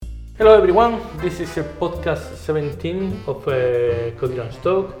Hello everyone, this is podcast 17 of Codirance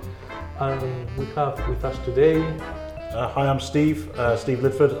Talk, and we have with us today... Hi, I'm Steve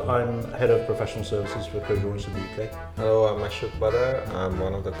Lidford. I'm Head of Professional Services for Codirance in the UK. Hello, I'm Ashok Badar. I'm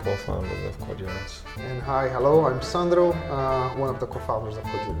one of the co-founders of Codirance. And hi, hello, I'm Sandro, one of the co-founders of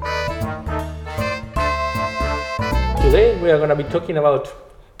Codirance. Today we are going to be talking about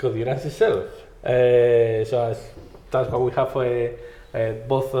Codirance itself. That's why we have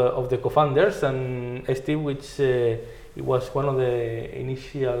both of the co-founders, and Steve, which it was one of the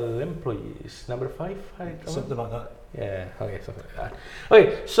initial employees, number 5, Something like that. Yeah, okay, something like that.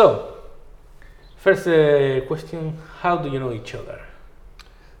 Okay, so first question: how do you know each other?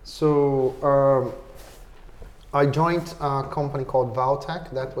 So I joined a company called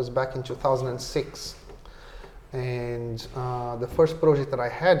Valtech. That was back in 2006, and the first project that I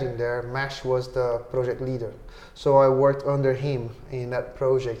had in there, Mesh was the project leader. So I worked under him in that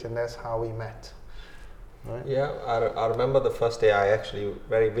project, and that's how we met. Right. Yeah, I remember the first day. I actually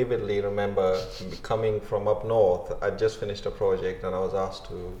very vividly remember coming from up north. I just finished a project and I was asked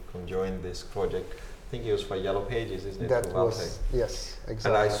to come join this project. I think it was for Yellow Pages, isn't it? That was, yes,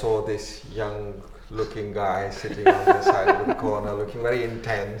 exactly. And I saw this young looking guy sitting on the side of the corner looking very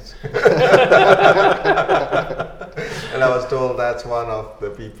intense. And I was told that's one of the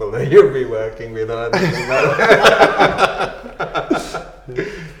people that you'll be working with.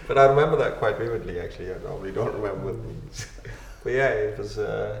 But I remember that quite vividly. Actually, I normally don't remember things. But yeah, it was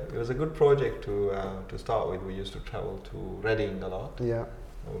a good project to start with. We used to travel to Reading a lot. Yeah.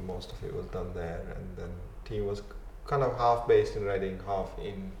 Most of it was done there, and then team was kind of half based in Reading, half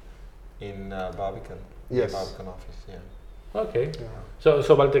in Barbican. Yes. Barbican office. Yeah. Okay. Yeah. So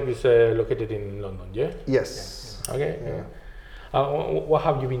Valtech is located in London, yeah? Yes. Okay. Yeah. What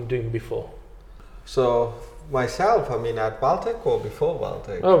have you been doing before? So myself, I mean, at Valtech or before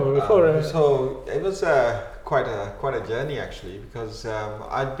Valtech? Oh, before. So it was quite a journey actually, because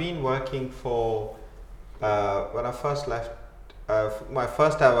I'd been working for when I first left. My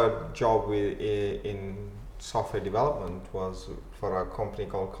first ever job in software development was for a company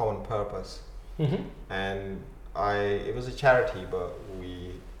called Common Purpose, Mm-hmm. and it was a charity, but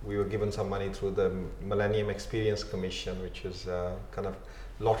we were given some money through the Millennium Experience Commission, which is kind of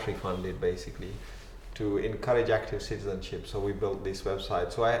lottery funded basically, to encourage active citizenship. So we built this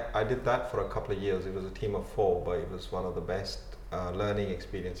website. So I did that for a couple of years. It was a team of 4, but it was one of the best learning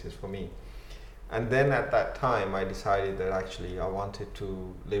experiences for me. And then at that time, I decided that actually I wanted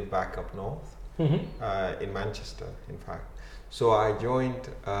to live back up north, Mm-hmm. in Manchester, in fact. So I joined,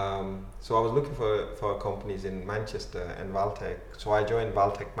 so I was looking for companies in Manchester and Valtech. So I joined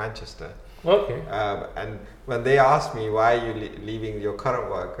Valtech Manchester. Okay. And when they asked me, why are you leaving your current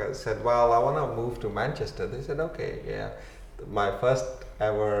work, I said, well, I want to move to Manchester. They said, okay, yeah. My first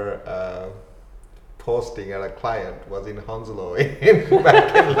ever posting at a client was in Hounslow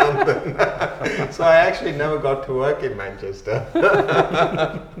back in London. So I actually never got to work in Manchester.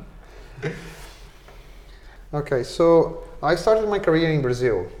 Okay, so I started my career in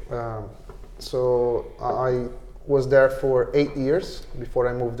Brazil. So I was there for 8 years before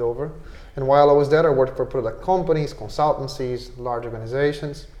I moved over. And while I was there, I worked for product companies, consultancies, large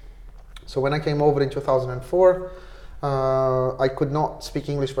organizations. So when I came over in 2004, I could not speak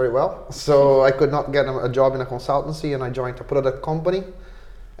English very well. So I could not get a job in a consultancy, and I joined a product company.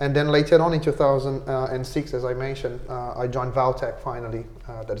 And then later on in 2006, as I mentioned, I joined Valtech finally.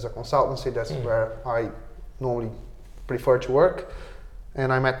 That is a consultancy. That's where I normally prefer to work.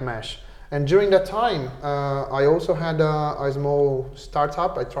 And I met Mesh. And during that time, I also had a small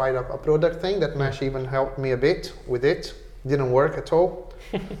startup. I tried a product thing that Mesh even helped me a bit with it. Didn't work at all.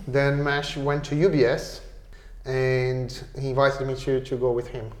 Then Mesh went to UBS, and he invited me to go with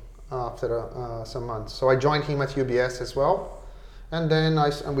him after some months. So I joined him at UBS as well. And then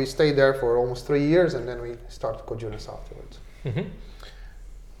we stayed there for almost 3 years, and then we started Codirance afterwards. Mm-hmm.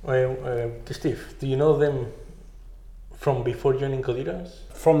 Steve, do you know them from before joining Codirance?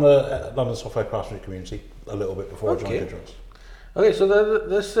 From the London Software Craftsmanship community, a little bit before I joined Codirance. Okay, so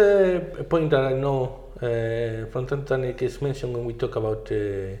that's a point that I know from time to time it is mentioned when we talk about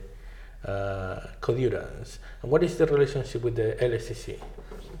Codirance. And what is the relationship with the LSCC?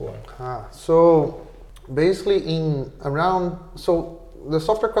 So basically so the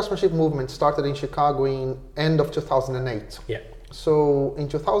software craftsmanship movement started in Chicago in end of 2008. Yeah. So in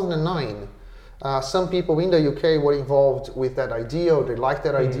 2009, some people in the UK were involved with that idea, or they liked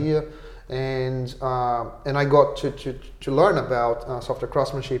that idea, and I got to learn about software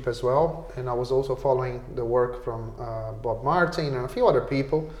craftsmanship as well. And I was also following the work from Bob Martin and a few other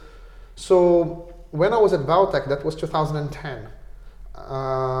people. So when I was at Valtech, that was 2010.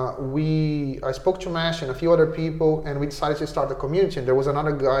 I spoke to Mesh and a few other people, and we decided to start a community. And there was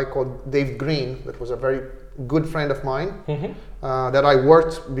another guy called Dave Green that was a very good friend of mine that I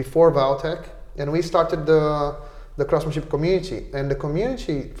worked before Valtech, and we started the craftsmanship community. And the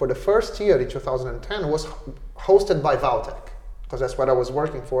community for the first year in 2010 was hosted by Valtech, because that's what I was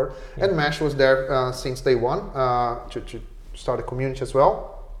working for. And Mesh was there since day one to start a community as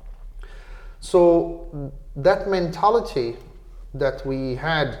well. So that mentality that we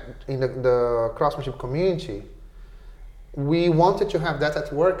had in the craftsmanship community, we wanted to have that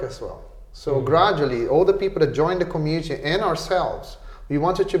at work as well. So gradually, all the people that joined the community and ourselves, we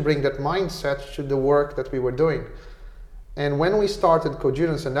wanted to bring that mindset to the work that we were doing. And when we started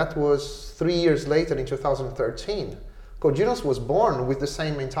Cogearance, and that was 3 years later in 2013, Cogearance was born with the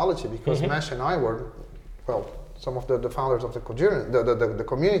same mentality, because Mesh and I were, well, some of the founders of the Cogearance, the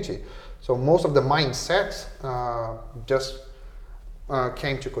community. So most of the mindsets just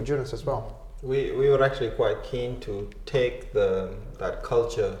came to Cogearance as well. We were actually quite keen to take that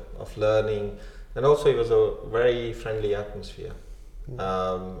culture of learning, and also it was a very friendly atmosphere,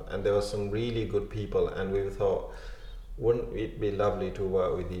 and there were some really good people, and we thought, wouldn't it be lovely to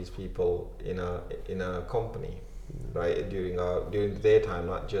work with these people in a company, right, during the daytime,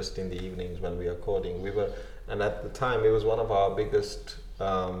 not just in the evenings when we are coding. And at the time, it was one of our biggest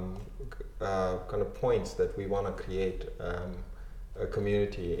kind of points that we want to create a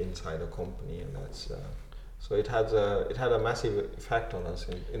community inside a company, and that's so it had a massive effect on us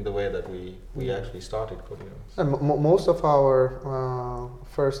in the way that we actually started Cogearance. And most of our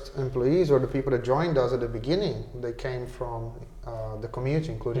first employees, or the people that joined us at the beginning, they came from the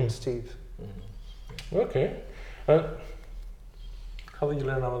community, including Steve. Okay. How did you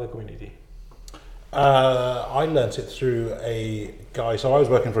learn about the community? I learnt it through a guy. So I was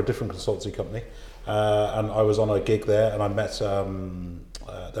working for a different consultancy company, and I was on a gig there, and I met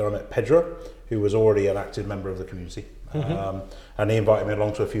Pedro, who was already an active member of the community, and he invited me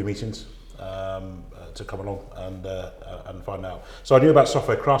along to a few meetings to come along and find out. So I knew about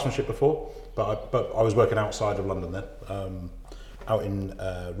software craftsmanship before, but I was working outside of London then, out in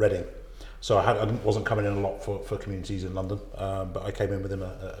Reading. So I wasn't coming in a lot for communities in London, but I came in with him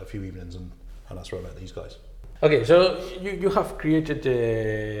a few evenings, and that's where I met these guys. Okay, so you have created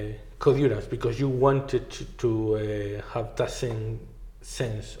Cogearance because you wanted to have that same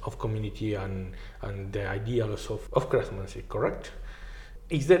sense of community and the ideals of craftsmanship, correct?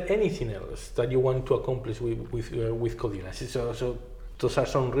 Is there anything else that you want to accomplish with Cogearance? So those are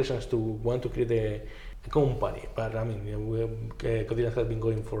some reasons to want to create a company, but I mean, Cogearance has been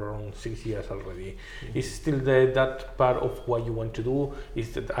going for around 6 years already. Is still that part of what you want to do?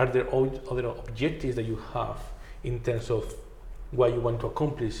 Are there other objectives that you have in terms of what you want to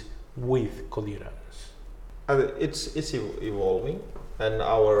accomplish with Cogearance? It's evolving, and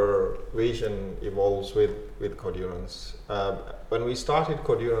our vision evolves with Cogearance. When we started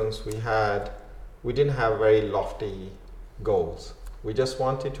Cogearance, we didn't have very lofty goals. We just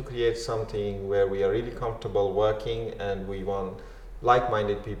wanted to create something where we are really comfortable working, and we want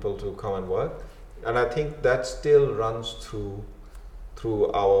like-minded people to come and work. And I think that still runs through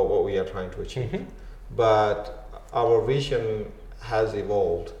what we are trying to achieve. But our vision has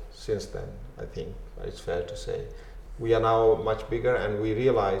evolved since then, I think it's fair to say. We are now much bigger, and we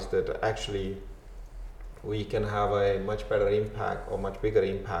realize that actually we can have a much better impact, or much bigger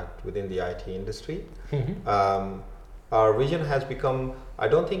impact, within the IT industry. Our vision has become, I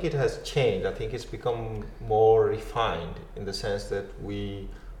don't think it has changed, I think it's become more refined, in the sense that we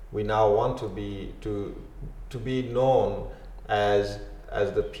now want to be known as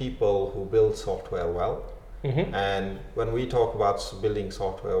the people who build software well. And when we talk about building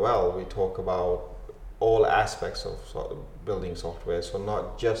software well, we talk about all aspects of building software, so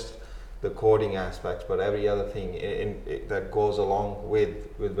not just the coding aspects, but every other thing that goes along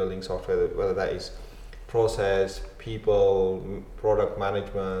with building software, whether that is process, people, product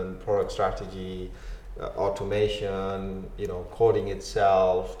management, product strategy, automation, coding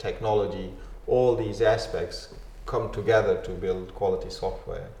itself, technology. All these aspects come together to build quality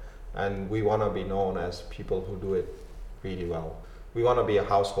software, and we want to be known as people who do it really well. We want to be a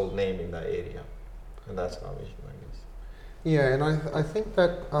household name in that area, and that's our vision, I guess. Yeah, and I think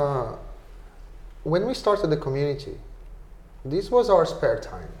that when we started the community, this was our spare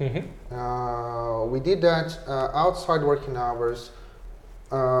time. We did that outside working hours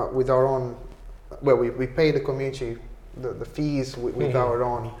with our own, well, we pay the community the fees with our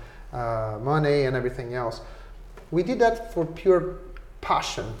own money and everything else. We did that for pure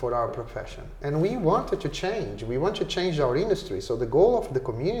passion for our profession, and we wanted to change. We want to change our industry. So the goal of the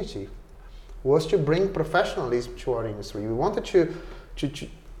community was to bring professionalism to our industry. We wanted to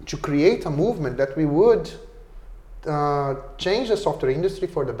to create a movement that we would change the software industry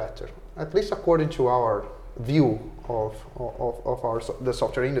for the better, at least according to our view of the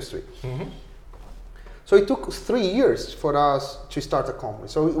software industry. So it took 3 years for us to start a company.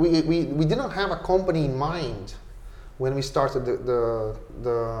 So we didn't have a company in mind when we started the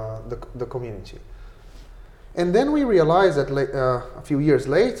community. And then we realized that a few years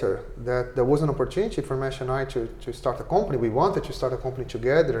later that there was an opportunity for Mesh and I to start a company. We wanted to start a company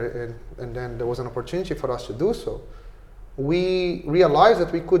together, and then there was an opportunity for us to do so. We realized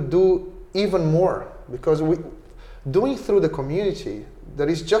that we could do even more, because doing through the community, there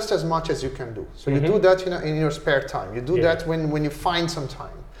is just as much as you can do. So you do that in your spare time. You do that when you find some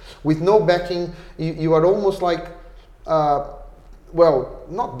time. With no backing, you are almost like, well,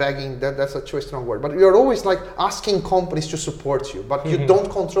 not begging, that's a too strong word, but you're always like asking companies to support you, but you don't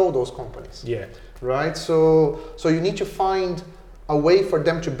control those companies. Yeah. Right? So you need to find a way for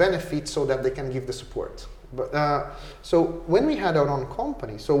them to benefit so that they can give the support. But so when we had our own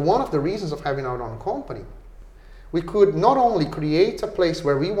company, so one of the reasons of having our own company, we could not only create a place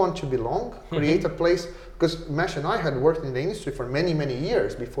where we want to belong, create a place, because Mesh and I had worked in the industry for many, many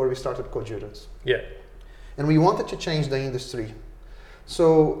years before we started Codurance. Yeah. And we wanted to change the industry.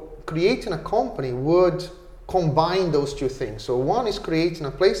 So creating a company would combine those two things. So one is creating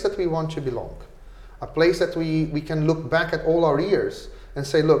a place that we want to belong, a place that we can look back at all our years and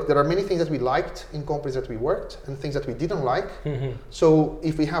say, look, there are many things that we liked in companies that we worked and things that we didn't like. So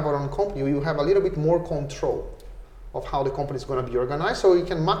if we have our own company, we will have a little bit more control of how the company is going to be organized, so we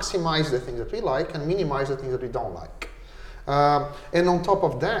can maximize the things that we like and minimize the things that we don't like. And on top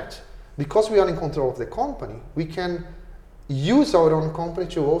of that, because we are in control of the company, we can use our own company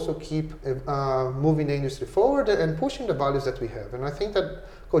to also keep moving the industry forward and pushing the values that we have. And I think that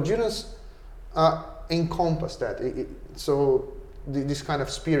Codurance encompass that. So this kind of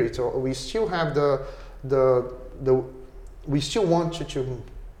spirit. So we still have we still want to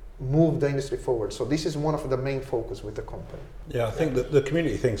move the industry forward. So this is one of the main focus with the company. Yeah, I think that the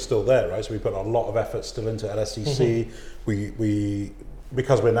community thing's still there, right? So we put a lot of effort still into LSCC. We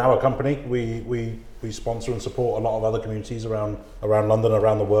because we're now a company, we sponsor and support a lot of other communities around London,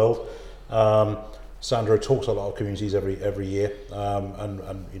 around the world. Sandro talks a lot of communities every year,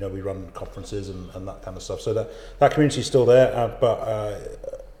 and you know, we run conferences and that kind of stuff. So that community's still there, but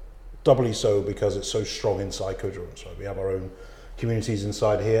doubly so because it's so strong inside Codurance. Right? We have our own communities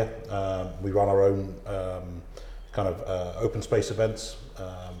inside here. We run our own kind of open space events,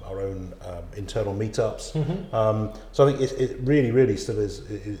 our own internal meetups. So I think it really still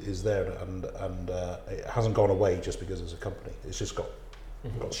is there, and it hasn't gone away just because it's a company. It's just got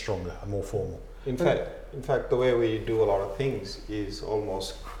stronger and more formal. In fact, the way we do a lot of things is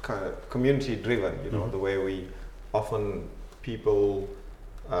almost kind of community driven. You know, the way we often people.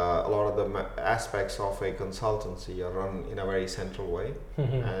 A lot of the aspects of a consultancy are run in a very central way,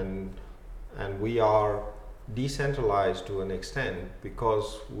 and we are decentralized to an extent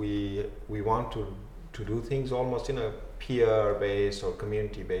because we want to do things almost in a peer-based or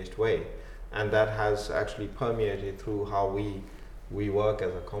community-based way, and that has actually permeated through how we work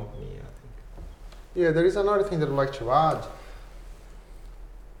as a company, I think. Yeah, there is another thing that I'd like to add.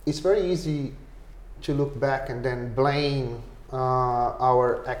 It's very easy to look back and then blame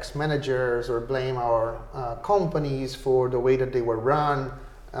our ex-managers or blame our companies for the way that they were run,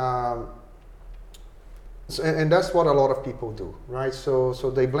 and that's what a lot of people do, right? So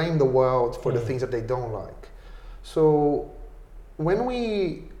they blame the world for the things that they don't like. So when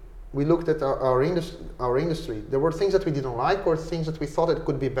we looked at our industry, there were things that we didn't like or things that we thought it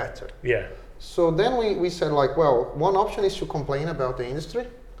could be better. Yeah. So then we said, like, well, one option is to complain about the industry.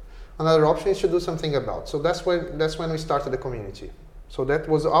 Another option is to do something about. So that's when we started the community. So that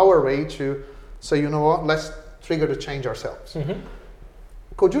was our way to say, you know what, let's trigger the change ourselves.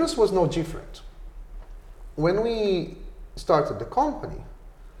 Codurance was no different. When we started the company,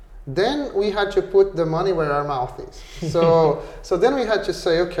 then we had to put the money where our mouth is. So then we had to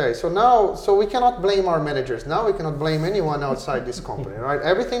say, okay, so we cannot blame our managers. Now we cannot blame anyone outside this company, right?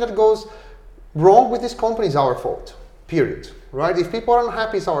 Everything that goes wrong with this company is our fault, period. Right? If people are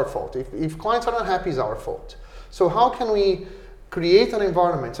unhappy, it's our fault. If clients are unhappy, it's our fault. So how can we create an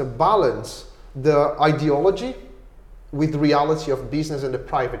environment to balance the ideology with reality of business in the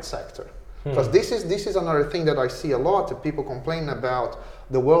private sector? Because this is another thing that I see a lot. That people complain about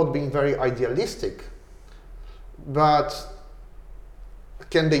the world being very idealistic, but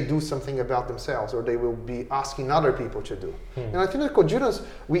can they do something about themselves, or they will be asking other people to do? And I think that Codurance,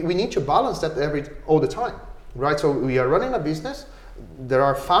 we need to balance that all the time. Right, so we are running a business. There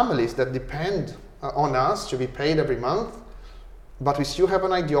are families that depend on us to be paid every month. but we still have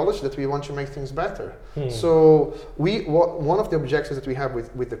an ideology that we want to make things better. So one of the objectives that we have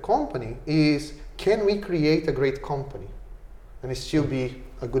with the company is, can we create a great company and it still be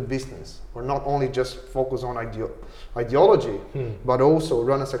a good business, or not only just focus on ideology, but also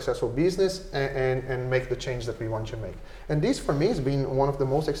run a successful business and make the change that we want to make. And this for me has been one of the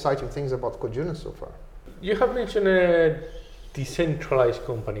most exciting things about Cogeurance so far. You have mentioned a decentralized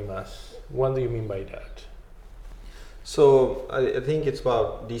company, Mas. What do you mean by that? So I think it's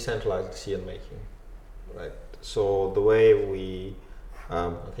about decentralized decision making, right? So the way we,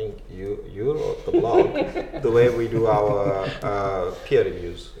 I think you wrote the blog, the way we do our peer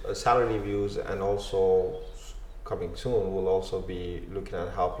reviews, salary reviews, and also coming soon we'll also be looking at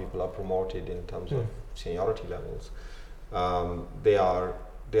how people are promoted in terms of seniority levels. They are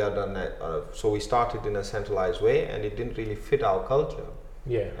done at, so we started in a centralized way, and it didn't really fit our culture.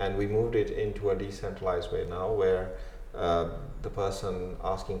 Yeah. And we moved it into a decentralized way now, where the person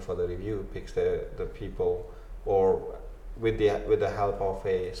asking for the review picks the people, or with the help of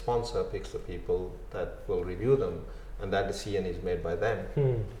a sponsor picks the people that will review them, and that decision is made by them.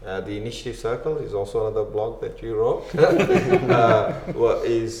 The Initiative Circle is also another blog that you wrote.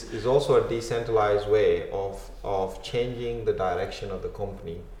 Is also a decentralized way of changing the direction of the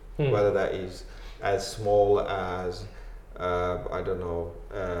company, whether that is as small as I don't know,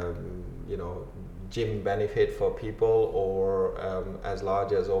 gym benefit for people, or as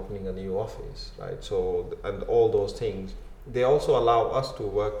large as opening a new office, right? So, and all those things, they also allow us to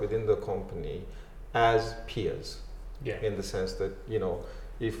work within the company as peers. Yeah. In the sense that,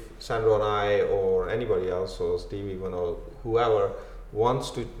 if Sandro and I, or anybody else, or Steve even, or whoever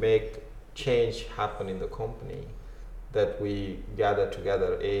wants to make change happen in the company, that we gather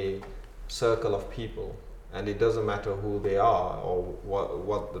together a circle of people, and it doesn't matter who they are or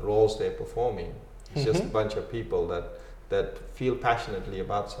what the roles they're performing. It's just a bunch of people that feel passionately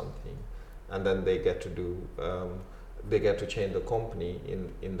about something, and then they get to do, they get to change the company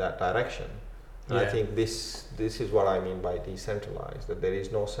in that direction. And I think this is what I mean by decentralized, that there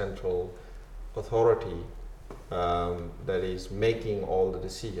is no central authority that is making all the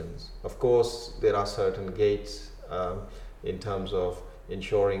decisions. Of course, there are certain gates in terms of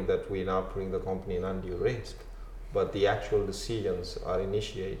ensuring that we're not putting the company in undue risk, but the actual decisions are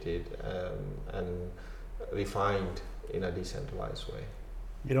initiated and refined in a decentralized way.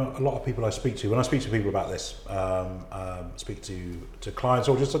 A lot of people I speak to, when I speak to people about this, speak to clients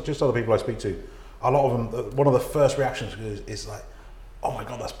or just other people I speak to, a lot of them, one of the first reactions is like, "Oh my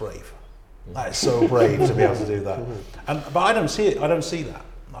God, that's brave! That is so brave to be able to do that." But I don't see it. I don't see that.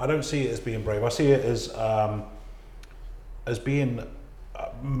 I don't see it as being brave. I see it as being.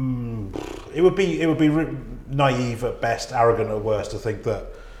 It would be naive at best, arrogant at worst, to think that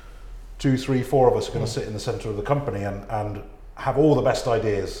 2, 3, 4 of us are going to sit in the centre of the company and have all the best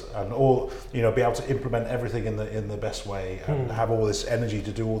ideas and all, be able to implement everything in the best way and have all this energy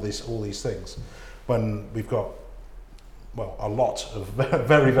to do all these things, when we've got a lot of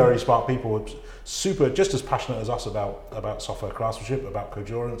very, very smart people, super, just as passionate as us about software craftsmanship, about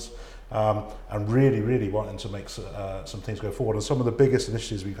Cogeurance, and really, really wanting to make some things go forward. And some of the biggest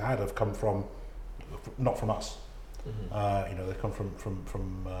initiatives we've had have come not from us. They come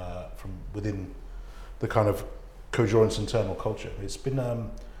from within the kind of Cogeurance internal culture. It's been a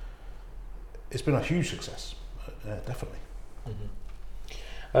huge success, definitely.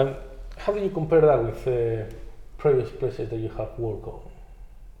 How do you compare that with previous places that you have worked on?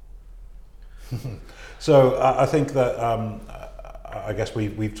 So I think that I guess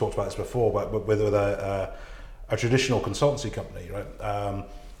we've talked about this before, but with a traditional consultancy company, right?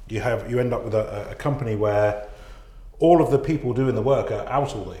 You end up with a company where all of the people doing the work are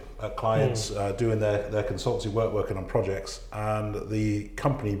out all day at clients, doing their consultancy work, working on projects, and the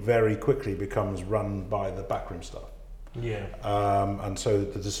company very quickly becomes run by the backroom staff. Yeah. And so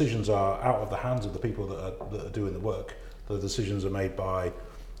the decisions are out of the hands of the people that are doing the work. The decisions are made by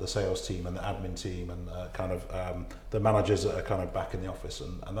the sales team and the admin team and the managers that are kind of back in the office,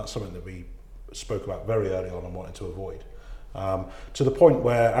 and that's something that we spoke about very early on and wanted to avoid. To the point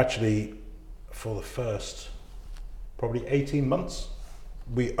where actually for the first probably 18 months,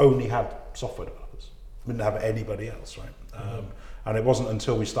 we only had software developers. We didn't have anybody else, right? And it wasn't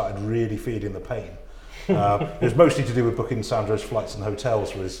until we started really feeling the pain. It was mostly to do with booking Sandro's flights and hotels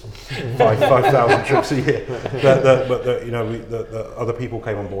for his 5,000 trips a year. But the other people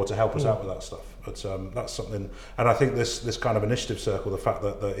came on board to help us out with that stuff. But that's something, and I think this kind of initiative circle, the fact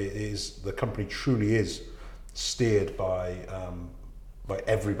that the company truly is steered by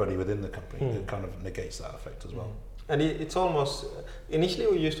everybody within the company, it kind of negates that effect as well. And it's almost, initially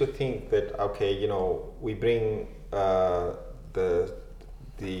we used to think that, okay, we bring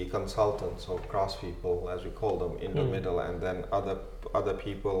the consultants or craftspeople, as we call them, in the middle, and then other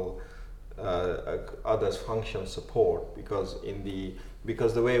people, others function support, because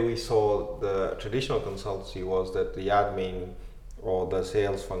the way we saw the traditional consultancy was that the admin or the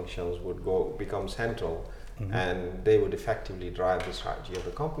sales functions would become central, and they would effectively drive the strategy of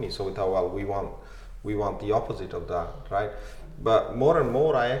the company. So we thought, well, we want the opposite of that, right? But more and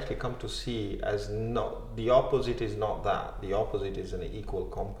more, I actually come to see as not the opposite is not that. The opposite is an equal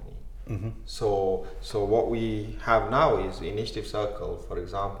company. So what we have now is Initiative Circle, for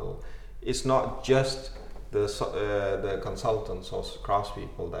example. It's not just the consultants or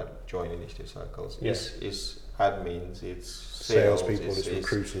craftspeople that join Initiative Circles. Yeah. It's admins, it's salespeople, it's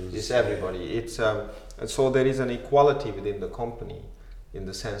recruiters. it's everybody. It's so there is an equality within the company, in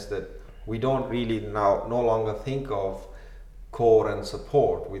the sense that we don't really no longer think of core and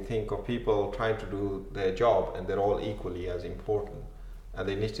support. We think of people trying to do their job, and they're all equally as important. And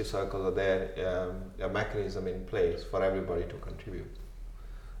the Initiative Circles are there, a mechanism in place for everybody to contribute.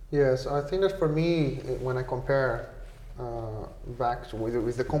 Yes, I think that for me, when I compare back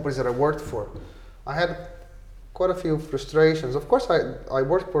with the companies that I worked for, I had quite a few frustrations. Of course, I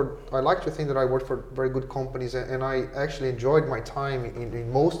like to think that I worked for very good companies, and I actually enjoyed my time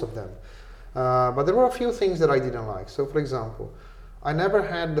in most of them. But there were a few things that I didn't like. So, for example, I never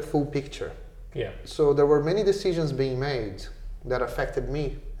had the full picture. Yeah. So there were many decisions being made that affected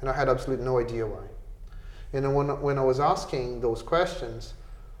me, and I had absolutely no idea why. And then when I was asking those questions,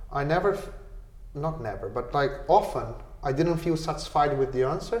 I often I didn't feel satisfied with the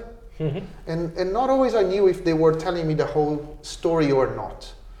answer. And not always I knew if they were telling me the whole story or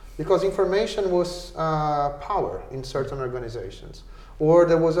not, because information was power in certain organizations, or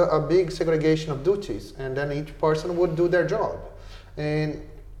there was a big segregation of duties, and then each person would do their job,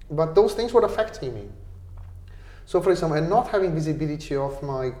 but those things were affecting me. So, for example, and not having visibility of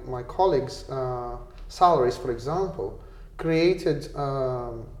my colleagues' salaries, for example, created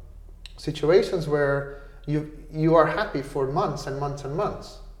situations where you are happy for months and months and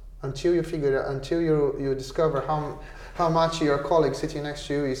months, until you discover how much your colleague sitting next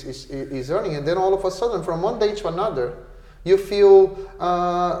to you is earning, and then all of a sudden, from one day to another, you feel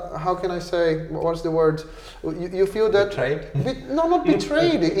how can I say, what's the word? You feel that betrayed? No, not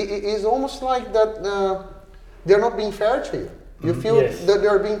betrayed. It's almost like that they're not being fair to you. You feel that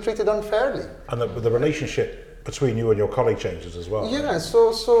they're being treated unfairly, and the relationship between you and your colleague changes as well. Yeah,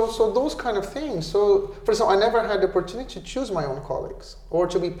 so those kind of things. So, for example, I never had the opportunity to choose my own colleagues or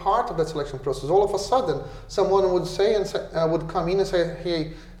to be part of that selection process. All of a sudden, someone would would come in and say,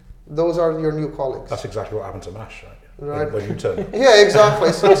 "Hey, those are your new colleagues." That's exactly what happened to Mash, right? When you turned. Yeah,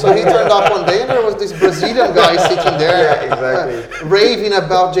 exactly. So he turned up one day, and there was this Brazilian guy sitting there, exactly. raving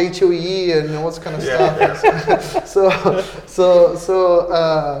about J2E and what kind of stuff.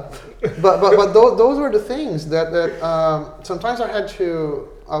 But those were the things that sometimes I had to.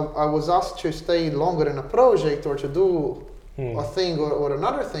 I was asked to stay longer in a project or to do a thing or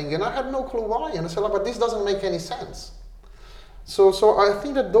another thing, and I had no clue why. And I said, but this doesn't make any sense. So I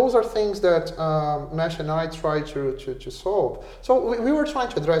think that those are things that Nash and I try to solve. So we were trying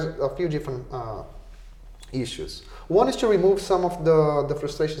to address a few different issues. One is to remove some of the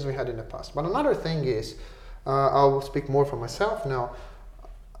frustrations we had in the past. But another thing is, I'll speak more for myself now.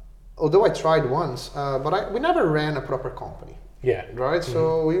 Although I tried once, but we never ran a proper company. Yeah. Right.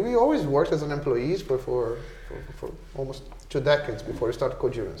 So we always worked as an employees for almost 2 decades before we started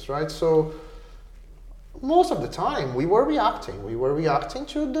Coherence. Right. So most of the time we were reacting. We were reacting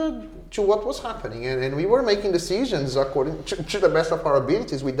to what was happening, and we were making decisions according to the best of our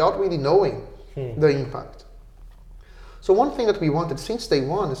abilities without really knowing the impact. So one thing that we wanted since day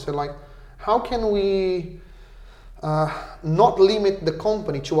one is how can we not limit the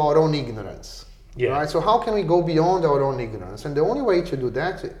company to our own ignorance? Yeah. Right? So how can we go beyond our own ignorance? And the only way to do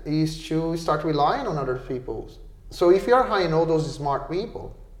that is to start relying on other people. So if you are hiring all those smart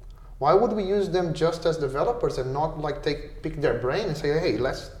people, why would we use them just as developers and not pick their brain and say, hey,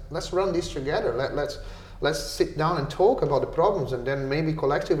 let's run this together. Let's sit down and talk about the problems, and then maybe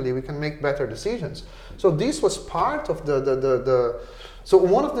collectively we can make better decisions. So this was part of so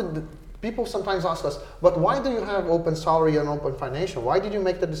one of the people sometimes ask us, but why do you have open salary and open financial? Why did you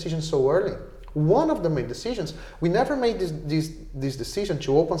make the decision so early? One of the main decisions, we never made this decision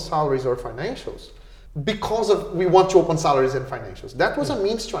to open salaries or financials because we want to open salaries and financials. That was a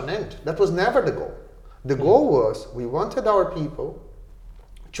means to an end. That was never the goal. The goal was we wanted our people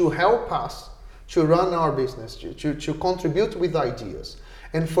to help us to run our business, to contribute with ideas,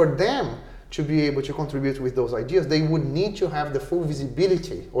 and for them to be able to contribute with those ideas, they would need to have the full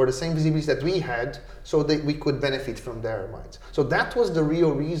visibility or the same visibility that we had so that we could benefit from their minds. So that was the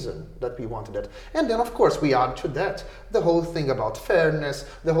real reason that we wanted that. And then of course we add to that the whole thing about fairness,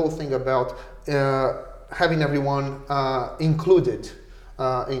 the whole thing about having everyone included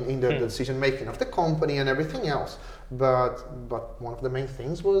in the decision making of the company and everything else. But one of the main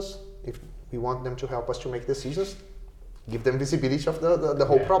things was, if we want them to help us to make decisions, give them visibility of the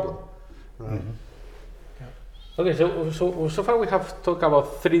whole problem. Right. Okay, so far we have talked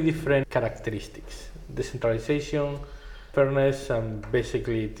about 3 different characteristics: decentralization, fairness, and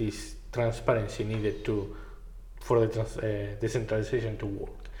basically this transparency needed for the decentralization to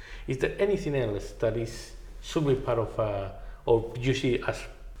work. Is there anything else that should be part of, or you see as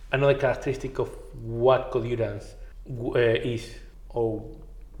another characteristic of what Codurance is, or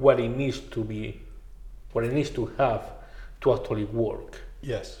what it needs to be, what it needs to have to actually work?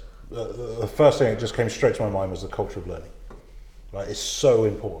 Yes. The first thing that just came straight to my mind was the culture of learning. Right, it's so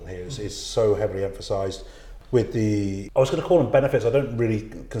important here. It's so heavily emphasised. With I was going to call them benefits. I don't really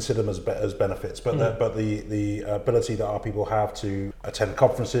consider them as benefits, but the ability that our people have to attend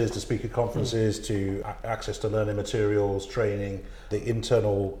conferences, to speak at conferences, to access to learning materials, training, the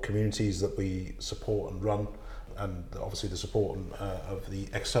internal communities that we support and run, and obviously the support of the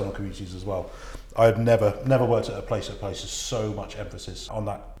external communities as well. I've never worked at a place that places so much emphasis on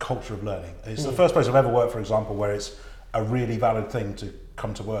that culture of learning. It's the first place I've ever worked, for example, where it's a really valid thing to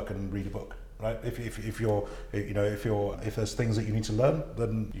come to work and read a book. Right? If there's things that you need to learn,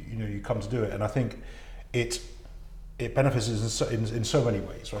 then you come to do it. And I think it benefits us in so many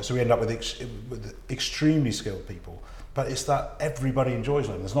ways. Right? So we end up with extremely skilled people. But it's that everybody enjoys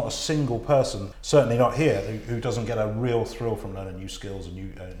learning. There's not a single person, certainly not here, who doesn't get a real thrill from learning new skills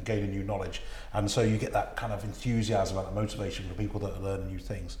and gaining new knowledge. And so you get that kind of enthusiasm and motivation for people that are learning new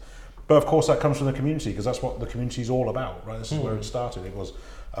things. But of course that comes from the community, because that's what the community is all about, right? This is where it started. It was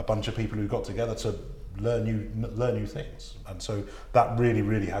a bunch of people who got together to learn new things. And so that really,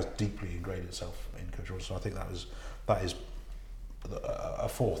 really has deeply ingrained itself in Codurance. So I think that is a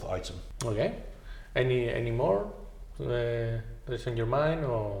 4th item. Okay. Any more? That's on your mind,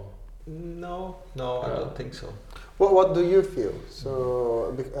 or? No, I don't think so. What do you feel?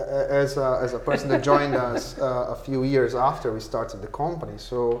 So, as a person that joined us a few years after we started the company,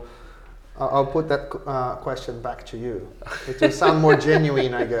 so I'll put that question back to you. It will sound more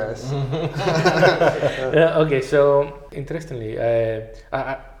genuine, I guess. Okay, so interestingly,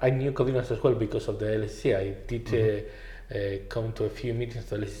 I knew Codurance as well because of the LSC. I did come to a few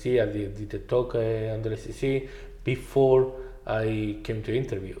meetings of the LSC. I did a talk on the LSC before I came to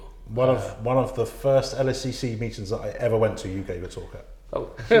interview. One of the first LSCC meetings that I ever went to, you gave a talk at.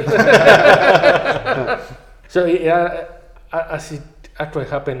 Oh. So as it actually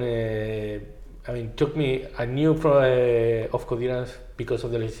happened, took me, I knew of Codurance because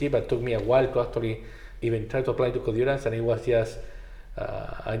of the LSC, but it took me a while to actually even try to apply to Codurance, and it was just,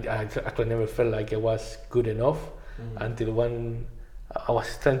 I actually never felt like it was good enough until I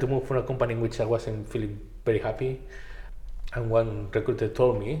was trying to move from a company in which I wasn't feeling very happy. And one recruiter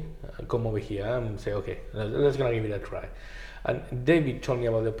told me, come over here and say, okay, let's gonna give it a try. And David told me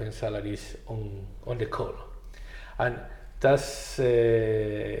about the open salaries on the call. And that's,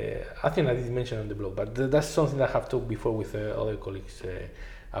 I think I did mention on the blog, but that's something I have talked before with other colleagues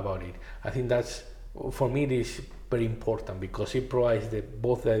about it. I think that's, for me, it is very important because it provides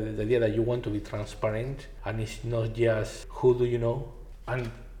both the idea that you want to be transparent, and it's not just who do you know, and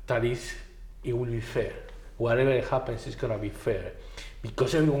that is, it will be fair. Whatever happens is going to be fair,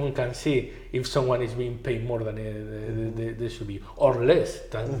 because everyone can see if someone is being paid more than they should be, or less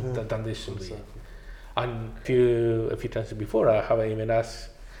than they should be. And a few times before, I have even asked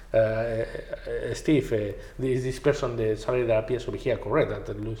Steve, is this person, the salary that appears over here, correct?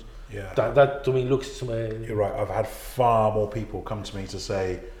 That to me looks... You're right. I've had far more people come to me to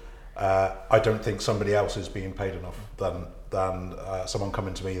say, I don't think somebody else is being paid enough than someone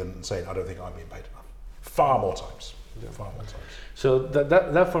coming to me and saying, I don't think I'm being paid enough. Far more times. So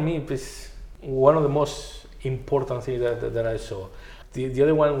that for me is one of the most important things that I saw. The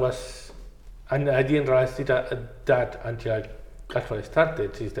other one was, and I didn't realize that until I actually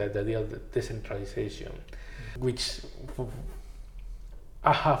started, is the idea of decentralization, which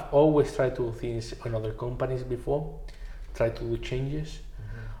I have always tried to do things in other companies before, try to do changes,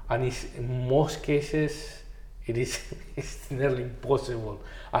 and in most cases it's nearly impossible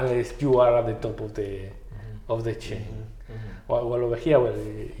unless you are at the top of the chain. Well, over here,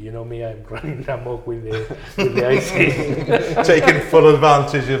 you know me, I'm running amok with the IC. Taking full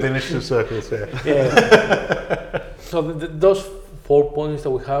advantage of the initiative circles here. Yeah. So those 4 points that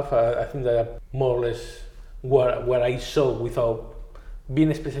we have, I think that are more or less what I saw without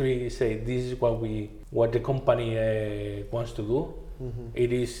being specifically say this is what the company wants to do.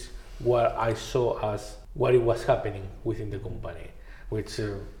 It is what I saw as what it was happening within the company, which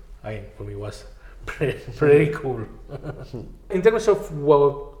for me was pretty cool. In terms of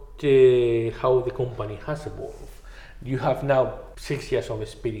how the company has evolved, you have now 6 years of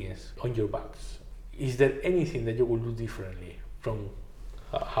experience on your backs. Is there anything that you will do differently from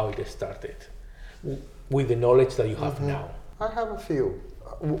how it started, with the knowledge that you have now? I have a few.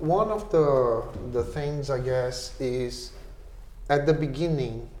 One of the things, I guess, is at the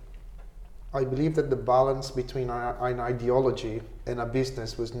beginning, I believe that the balance between an ideology and a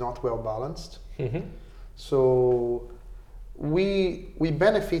business was not well balanced. So we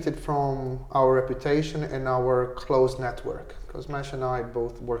benefited from our reputation and our close network, because Mesh and I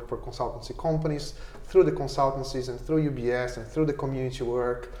both work for consultancy companies. Through the consultancies and through UBS and through the community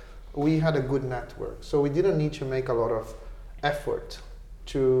work, we had a good network. So we didn't need to make a lot of effort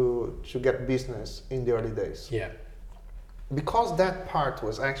to get business in the early days. Yeah. Because that part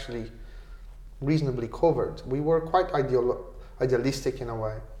was actually reasonably covered, we were quite idealistic in a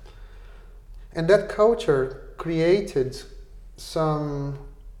way. And that culture created some,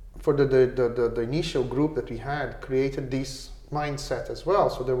 for the initial group that we had, created this mindset as well.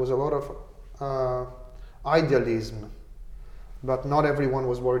 So there was a lot of idealism, but not everyone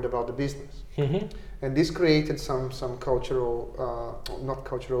was worried about the business. And this created some cultural, not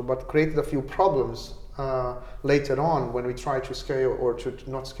cultural, but created a few problems later on when we tried to scale, or to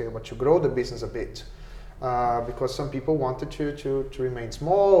not scale, but to grow the business a bit. Because some people wanted to remain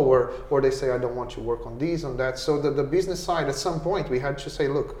small, or they say, I don't want to work on this, on that. So the business side, at some point, we had to say,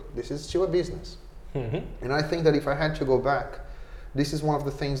 look, this is still a business. And I think that if I had to go back, this is one of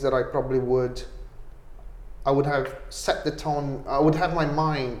the things that I probably would have set the tone. I would have my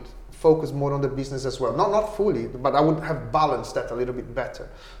mind focus more on the business as well. Not fully, but I would have balanced that a little bit better.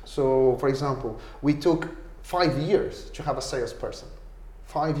 So, for example, we took 5 years to have a salesperson.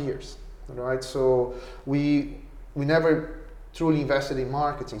 5 years. Right, so we never truly invested in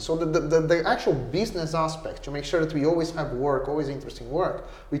marketing. So the actual business aspect, to make sure that we always have work, always interesting work,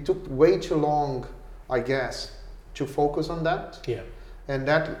 we took way too long, I guess, to focus on that. Yeah. And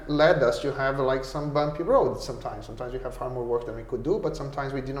that led us to have like some bumpy roads sometimes. Sometimes we have far more work than we could do, but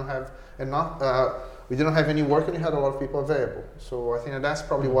sometimes we didn't have enough. We didn't have any work, and we had a lot of people available. So I think that's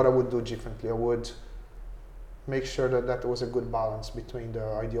probably what I would do differently. I would make sure that there was a good balance between the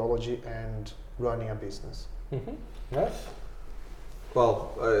ideology and running a business. Yes. Well,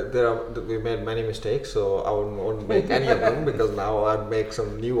 we made many mistakes, so I won't make any of them, because now I'd make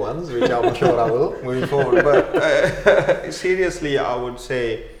some new ones, which I'm sure I will moving forward. But seriously, I would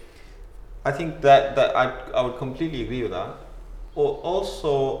say, I think that I would completely agree with that.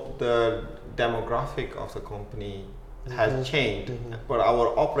 Also, the demographic of the company has changed, but our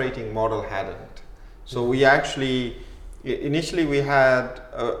operating model hadn't. So we actually, initially we had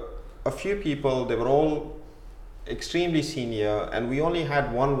a few people, they were all extremely senior, and we only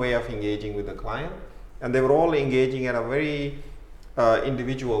had one way of engaging with the client, and they were all engaging at a very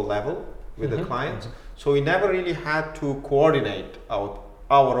individual level with the clients. So we never really had to coordinate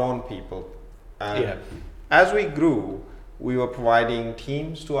our own people. And as we grew, we were providing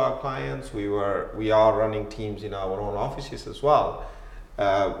teams to our clients. We are running teams in our own offices as well.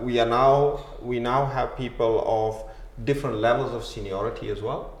 We now have people of different levels of seniority as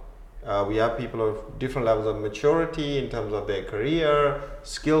well. We have people of different levels of maturity in terms of their career,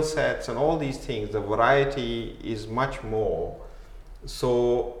 skill sets, and all these things. The variety is much more.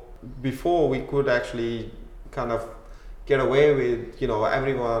 So before, we could actually kind of get away with,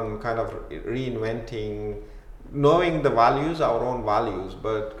 everyone kind of reinventing, knowing the values, our own values,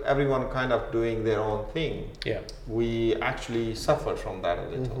 but everyone kind of doing their own thing. Yeah. We actually suffered from that a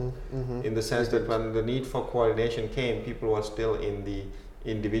little, in the sense that when the need for coordination came, people were still in the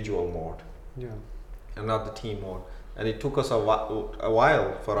individual mode, and not the team mode. And it took us a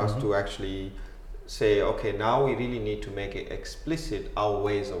while for us to actually say, okay, now we really need to make it explicit our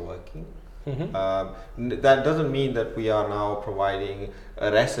ways of working. That doesn't mean that we are now providing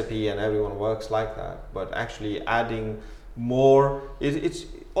a recipe and everyone works like that, but actually adding more. It's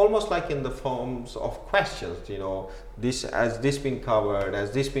almost like in the forms of questions, this has this been covered,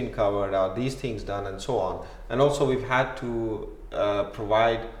 has this been covered, are these things done, and so on. And also we've had to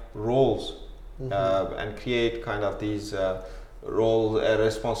provide roles and create kind of these role,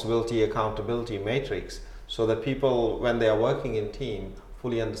 responsibility, accountability matrix, so that people, when they are working in team,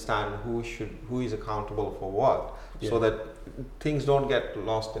 fully understand who is accountable for what, so that things don't get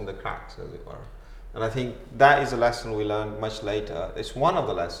lost in the cracks, as it were. And I think that is a lesson we learned much later. It's one of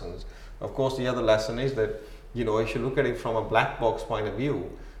the lessons. Of course, the other lesson is that, you know, if you look at it from a black box point of view,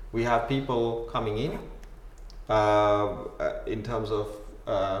 we have people coming in terms of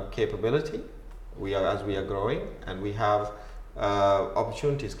capability. As we are growing, and we have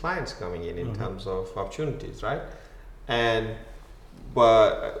opportunities, clients coming in terms of opportunities, right?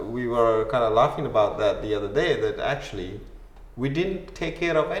 But we were kind of laughing about that the other day, that actually we didn't take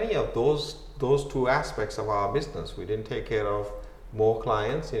care of any of those two aspects of our business. We didn't take care of more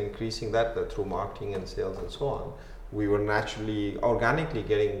clients, increasing that through marketing and sales and so on. We were naturally, organically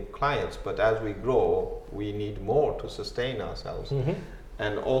getting clients, but as we grow, we need more to sustain ourselves.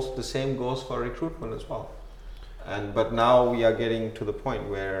 And also the same goes for recruitment as well. But now we are getting to the point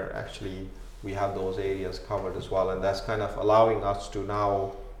where actually we have those areas covered as well, and that's kind of allowing us to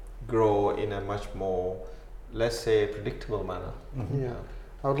now grow in a much more, let's say, predictable manner. Yeah,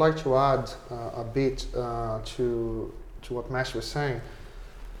 I would like to add a bit to what Mesh was saying.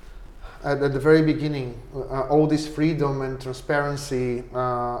 At the very beginning, all this freedom and transparency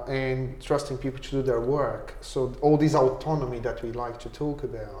and trusting people to do their work, so all this autonomy that we like to talk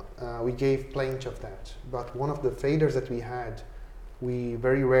about, we gave plenty of that. But one of the failures that we had, we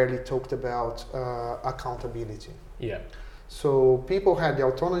very rarely talked about accountability. Yeah. So people had the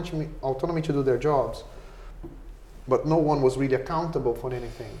autonomy to do their jobs, but no one was really accountable for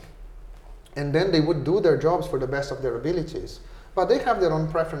anything. And then they would do their jobs for the best of their abilities. But they have their own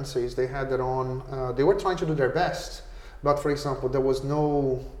preferences, they had their own, they were trying to do their best. But for example, there was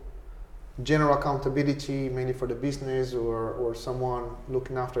no general accountability, mainly for the business or someone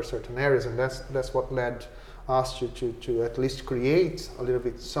looking after certain areas. And that's what led us to at least create a little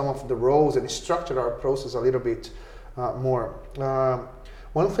bit some of the roles and structure our process a little bit more.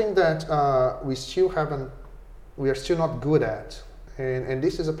 One thing that we are still not good at, and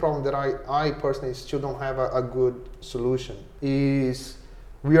this is a problem that I personally still don't have a good solution, is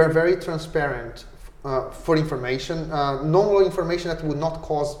we are very transparent for information, normal information that would not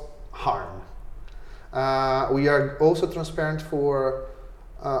cause harm. We are also transparent for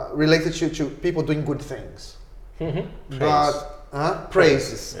related to people doing good things. But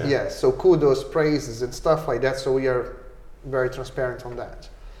praises, yes. So kudos, praises, and stuff like that. So we are very transparent on that.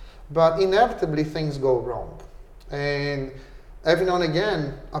 But inevitably things go wrong, and every now and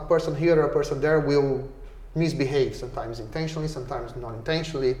again, a person here or a person there will misbehave, sometimes intentionally, sometimes not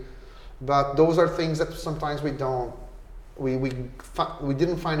intentionally. But those are things that sometimes we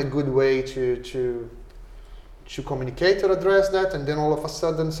didn't find a good way to communicate or address that, and then all of a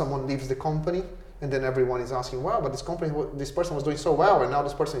sudden someone leaves the company, and then everyone is asking, wow, but this person was doing so well, and now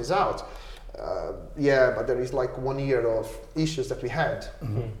this person is out. Yeah, but there is like 1 year of issues that we had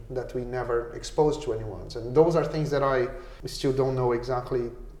that we never exposed to anyone. And those are things that we still don't know exactly.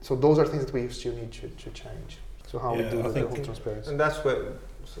 So those are things that we still need to change. So how we do the whole transparency. And that's where,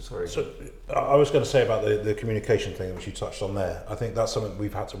 sorry. So I was going to say about the communication thing, which you touched on there. I think that's something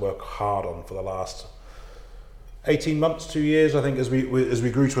we've had to work hard on for the last 18 months, 2 years. I think as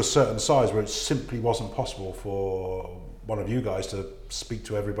we grew to a certain size where it simply wasn't possible for one of you guys to speak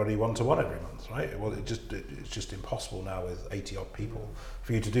to everybody one-to-one every month, right? Well, it's just impossible now with 80 odd people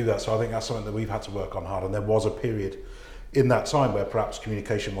for you to do that. So I think that's something that we've had to work on hard. And there was a period in that time where perhaps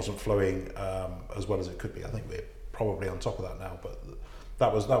communication wasn't flowing as well as it could be. I think we're probably on top of that now, but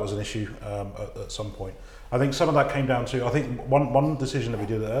that was an issue at some point. I think some of that came down to, I think one decision that we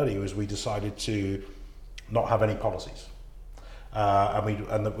did early was we decided to not have any policies.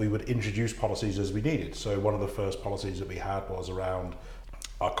 And that we would introduce policies as we needed. So one of the first policies that we had was around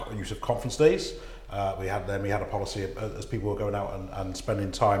our use of conference days. We had a policy as people were going out and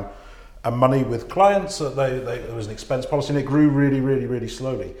spending time and money with clients. There was an expense policy, and it grew really, really, really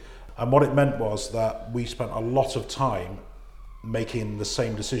slowly. And what it meant was that we spent a lot of time making the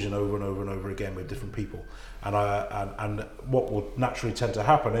same decision over and over and over again with different people. And what will naturally tend to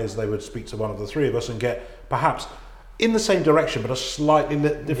happen is they would speak to one of the three of us and get perhaps in the same direction, but a slightly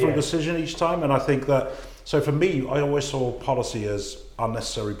different decision each time. And I think that, so for me, I always saw policy as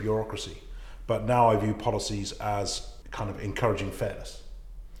unnecessary bureaucracy, but now I view policies as kind of encouraging fairness,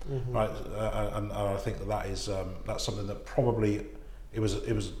 right? And I think that is that's something that probably it was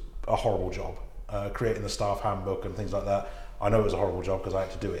a horrible job creating the staff handbook and things like that. I know it was a horrible job because I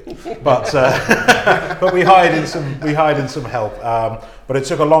had to do it, but but we hired in some help. But it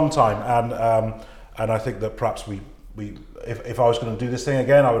took a long time, and I think that perhaps if I was going to do this thing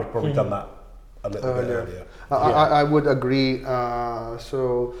again, I would have probably done that a little bit earlier. I would agree.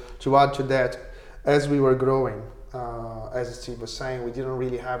 So to add to that, as we were growing, as Steve was saying, we didn't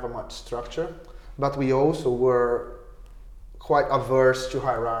really have much structure, but we also were quite averse to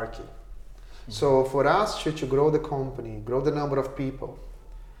hierarchy. So for us to grow the company, grow the number of people,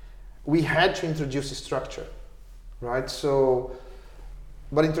 we had to introduce a structure, right? So,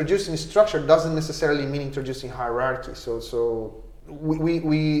 but introducing structure doesn't necessarily mean introducing hierarchy. So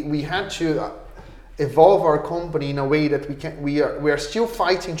we had to evolve our company in a way that we are still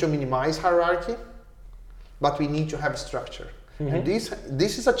fighting to minimize hierarchy, but we need to have structure. And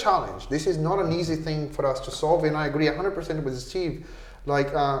this is a challenge. This is not an easy thing for us to solve. And I agree 100% with Steve.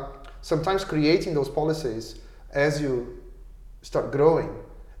 Like sometimes creating those policies as you start growing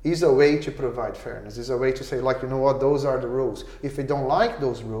is a way to provide fairness, is a way to say, like, you know what, those are the rules. If we don't like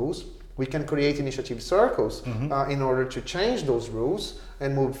those rules, we can create initiative circles in order to change those rules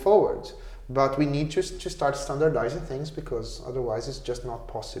and move forward. But we need to start standardizing things, because otherwise it's just not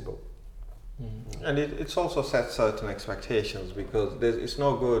possible. And it's also set certain expectations, because it's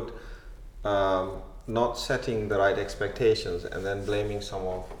no good not setting the right expectations and then blaming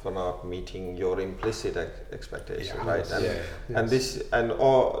someone for not meeting your implicit expectations, right? And this, and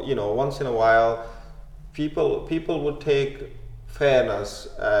or once in a while, people would take fairness,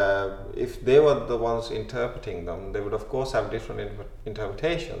 if they were the ones interpreting them, they would of course have different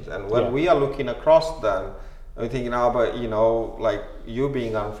interpretations. And when we are looking across them, I'm thinking, but like you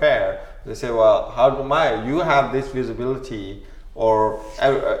being unfair, they say, well, how do you have this visibility or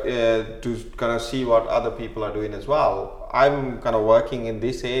to kind of see what other people are doing as well. I'm kind of working in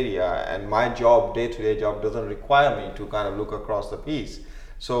this area, and my job, day-to-day job, doesn't require me to kind of look across the piece.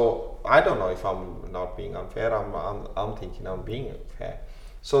 So I don't know if I'm not being unfair. I'm thinking I'm being fair.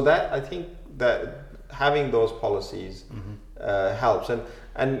 So that, I think that having those policies helps,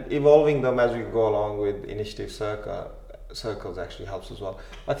 and evolving them as we go along with initiative circles actually helps as well.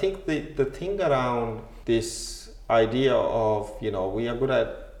 I think the thing around this idea of we are good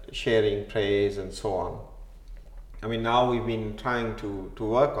at sharing praise and so on. I mean, now we've been trying to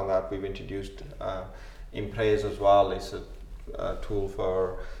work on that. We've introduced InPraise as well. It's a tool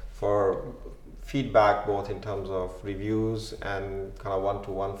for feedback, both in terms of reviews and kind of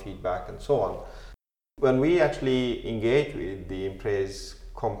one-to-one feedback and so on. When we actually engaged with the InPraise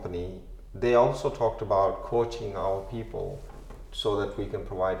company, they also talked about coaching our people so that we can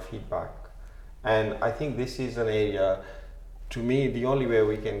provide feedback. And I think this is an area, to me, the only way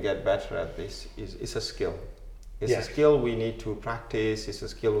we can get better at this is a skill. It's a skill we need to practice, it's a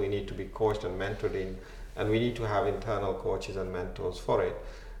skill we need to be coached and mentored in, and we need to have internal coaches and mentors for it.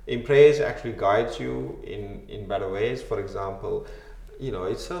 InPraise actually guides you in better ways. For example,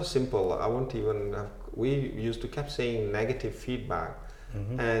 it's so simple. We used to kept saying negative feedback,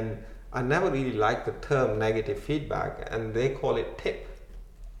 and I never really liked the term negative feedback, and they call it tip.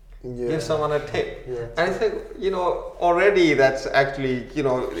 Give someone a tip, and I think already that's actually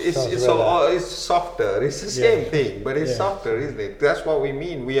it's softer. It's the same thing, but it's softer, isn't it? That's what we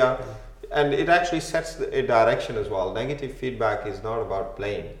mean. We are, and it actually sets a direction as well. Negative feedback is not about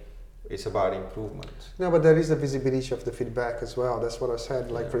blame; it's about improvement. No, but there is a visibility of the feedback as well. That's what I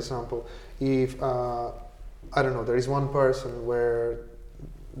said. Like for example, if I don't know, there is one person where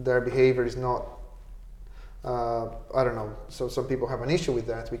their behavior is not. I don't know, so some people have an issue with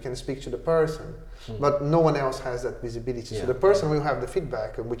that. We can speak to the person, but no one else has that visibility. So the person will have the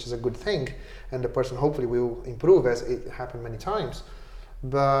feedback, which is a good thing, and the person hopefully will improve, as it happened many times.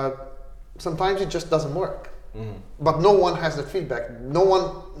 But sometimes it just doesn't work. But no one has the feedback. No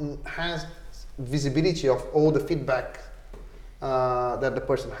one has visibility of all the feedback that the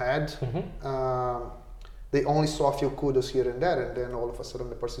person had. They only saw a few kudos here and there, and then all of a sudden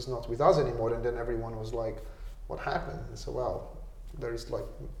the person is not with us anymore, and then everyone was like, what happened? And so, well, there is like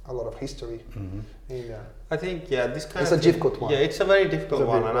a lot of history in there. I think, this kind it's of a difficult one. Yeah, it's a very difficult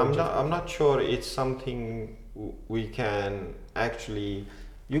one, and I'm not sure it's something we can actually.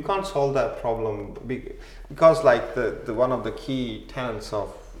 You can't solve that problem because, like, the one of the key tenets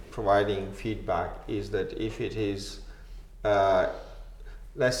of providing feedback is that if it is,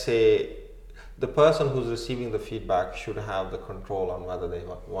 let's say, the person who's receiving the feedback should have the control on whether they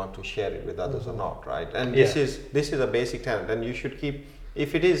want to share it with others or not, right? And this is a basic tenet, and you should keep,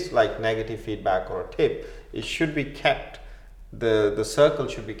 if it is like negative feedback or a tip, it should be kept, the circle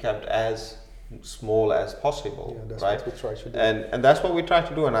should be kept as small as possible, that's right? what we try to do. And that's what we try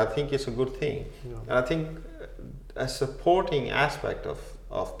to do, and I think it's a good thing. And I think a supporting aspect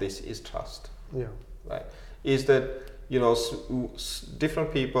of this is trust, right? Is that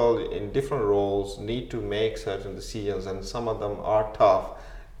different people in different roles need to make certain decisions, and some of them are tough,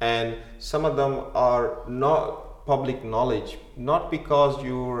 and some of them are not public knowledge, not because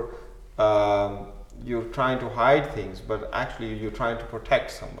you're trying to hide things, but actually you're trying to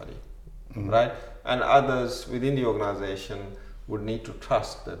protect somebody, right? And others within the organization would need to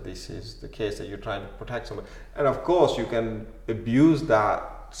trust that this is the case, that you're trying to protect someone. And of course, you can abuse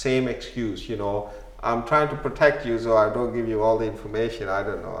that same excuse, you know, I'm trying to protect you, so I don't give you all the information. I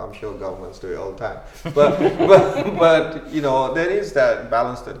don't know. I'm sure governments do it all the time. But you know, there is that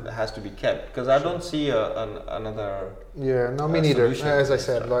balance that has to be kept, because I don't see another. Yeah, no, me neither. As I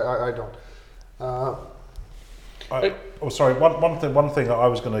said, like, I don't. Sorry. One thing that I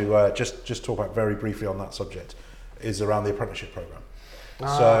was going to just talk about very briefly on that subject is around the apprenticeship program.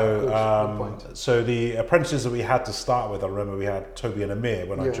 Good point. So the apprentices that we had to start with, I remember we had Toby and Amir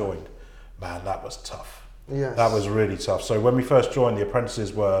when I joined. Man, that was tough. Yes. That was really tough. So when we first joined, the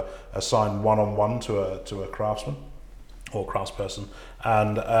apprentices were assigned one-on-one to a craftsman or craftsperson,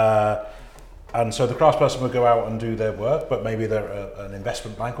 and so the craftsperson would go out and do their work, but maybe they're an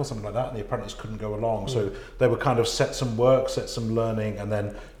investment bank or something like that, and the apprentice couldn't go along. So they would kind of set some work, set some learning, and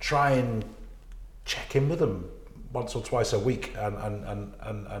then try and check in with them once or twice a week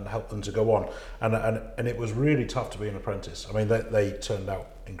and help them to go on. And it was really tough to be an apprentice. I mean, they turned out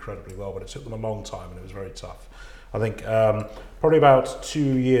incredibly well, but it took them a long time and it was very tough. I think probably about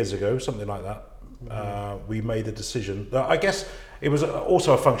 2 years ago, something like that, we made the decision that, I guess it was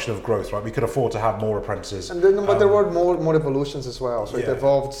also a function of growth, right? We could afford to have more apprentices. And then, but there were more evolutions as well. So it Yeah.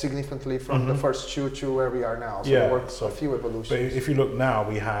 evolved significantly from the first two to where we are now. So there were a few evolutions. But if you look now,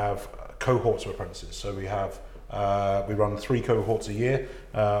 we have cohorts of apprentices. So we have we run 3 cohorts a year.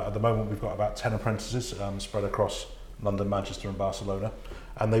 At the moment, we've got about 10 apprentices spread across London, Manchester, and Barcelona.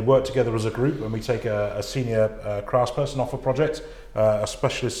 And they work together as a group, and we take a senior craftsperson off a project, a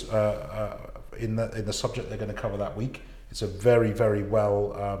specialist in the subject they're going to cover that week. It's a very, very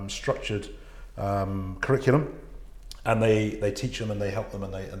well structured curriculum, and they teach them and they help them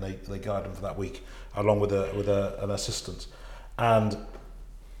and they guide them for that week, along with an assistant. And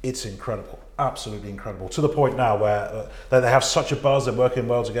it's incredible, absolutely incredible, to the point now where they have such a buzz, they're working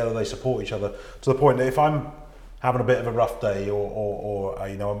well together, they support each other, to the point that if I'm having a bit of a rough day or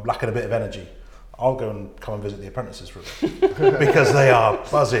you know, I'm lacking a bit of energy, I'll go and come and visit the apprentices for a bit because they are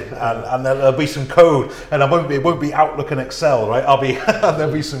buzzing, and there'll be some code, and it won't be Outlook and Excel, right?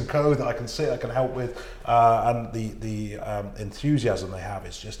 There'll be some code that I can help with, and the enthusiasm they have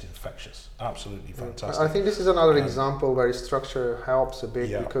is just infectious, absolutely fantastic. I think this is another example where structure helps a bit,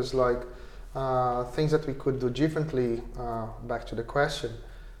 Yeah. because like things that we could do differently. Back to the question,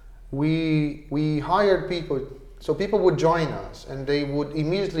 we hired people. So people would join us and they would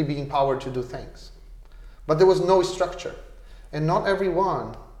immediately be empowered to do things. But there was no structure. And not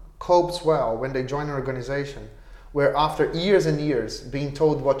everyone copes well when they join an organization where after years and years being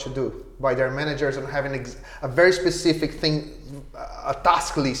told what to do by their managers and having a very specific thing, a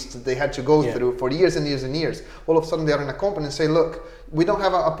task list that they had to go through for years and years and years, all of a sudden they are in a company and say, look, we don't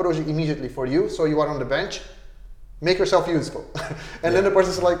have a project immediately for you, so you are on the bench, make yourself useful. And then the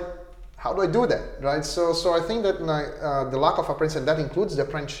person's like, how do I do that, right? So I think that the lack of apprentices, and that includes the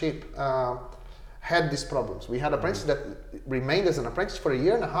apprenticeship, had these problems. We had apprentices that remained as an apprentice for 1.5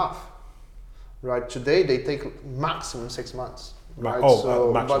 years, right? Today they take maximum 6 months, right?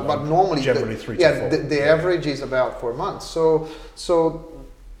 Maximum. But normally, generally 3 to 4. The average is about 4 months.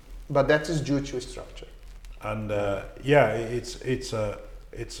 But that is due to structure. And it's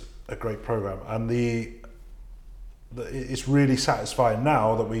a great program, and it's really satisfying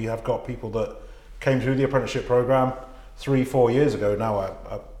now that we have got people that came through the apprenticeship program 3-4 years ago now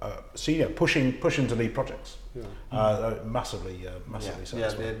are senior, pushing to lead projects. Massively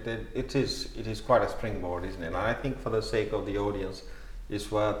satisfying. It is quite a springboard, isn't it? And I think for the sake of the audience,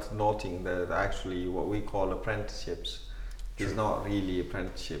 it's worth noting that actually what we call apprenticeships is not really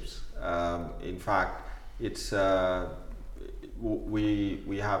apprenticeships. In fact, it's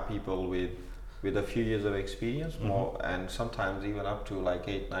we have people with a few years of experience, more, and sometimes even up to like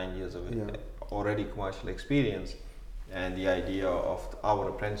 8-9 years of already commercial experience. And the idea of our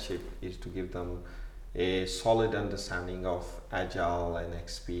apprenticeship is to give them a solid understanding of Agile and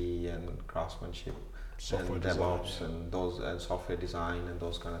XP and craftsmanship, Software and design, DevOps and those, and software design and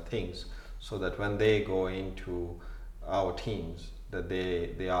those kind of things, so that when they go into our teams, that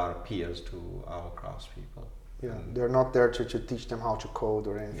they are peers to our craftspeople. Yeah, they're not there to teach them how to code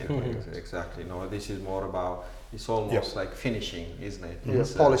or anything like that. Exactly. No, this is more about, it's almost like finishing, isn't it? Yeah,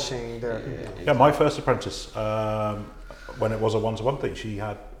 It's, polishing. My first apprentice, when it was a one-to-one thing, she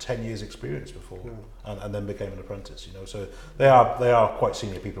had 10 years experience before, and then became an apprentice. You know, so they are quite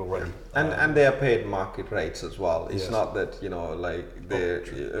senior people already. And they are paid market rates as well. It's Yes. not that, you know, like they.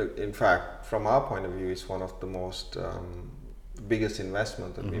 In fact, from our point of view, it's one of the most biggest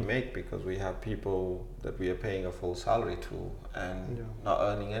investment that we make, because we have people that we are paying a full salary to and not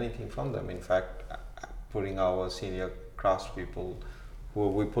earning anything from them. In fact, putting our senior craftspeople who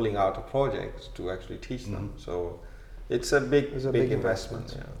we're pulling out of projects to actually teach them. So it's a big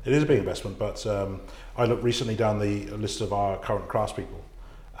investment. Yeah. It is a big investment, but I looked recently down the list of our current craftspeople,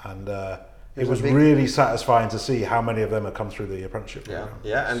 and it was really satisfying to see how many of them have come through the apprenticeship program.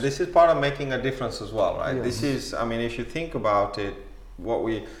 Yeah, and this is part of making a difference as well, right? Yeah. This is, I mean, if you think about it,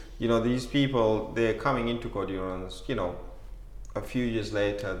 these people, they're coming into Codurance, a few years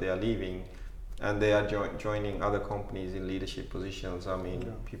later they are leaving, and they are joining other companies in leadership positions. I mean,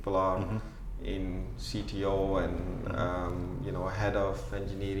 people are in CTO and head of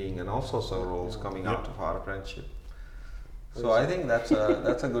engineering and all sorts of roles coming out of our apprenticeship. So I think that's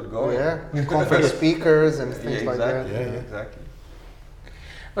a good goal. Yeah, conference speakers and things like that. Yeah, exactly.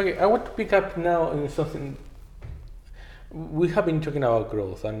 Okay, I want to pick up now in something. We have been talking about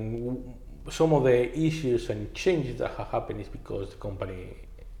growth, and some of the issues and changes that have happened is because the company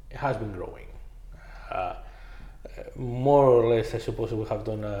has been growing. More or less, I suppose we have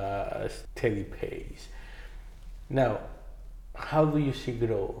done a steady pace. Now, how do you see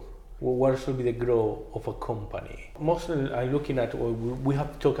growth? What should be the growth of a company? Mostly I'm looking at, we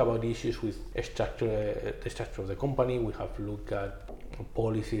have talked about issues with the structure of the company, we have looked at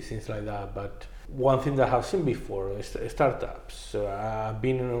policies, things like that, but one thing that I've seen before is startups. So I've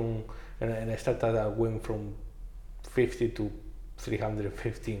been in a startup that went from 50 to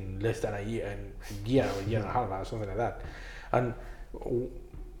 350 in less than a year and a year and a half or something like that. And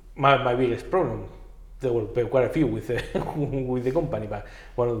my biggest problem, there were quite a few with the company, but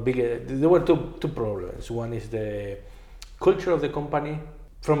one of the biggest, there were two problems. One is the culture of the company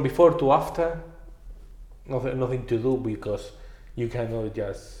from before to after. Nothing to do, because you cannot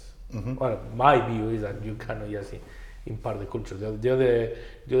just. Well, my view is that you cannot just impart the culture. The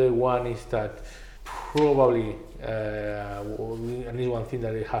other one is that probably, and this one thing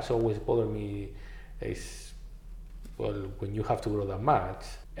that it has always bothered me is, well, when you have to grow that much,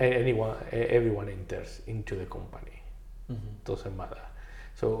 everyone enters into the company. Doesn't matter.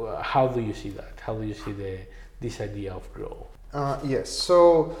 So how do you see that? How do you see this idea of growth? Yes.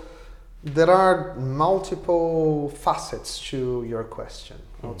 So there are multiple facets to your question.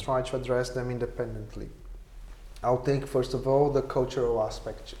 I'll try to address them independently. I'll take, first of all, the cultural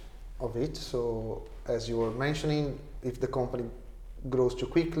aspect of it. So as you were mentioning, if the company grows too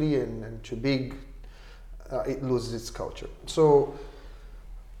quickly and too big, it loses its culture. So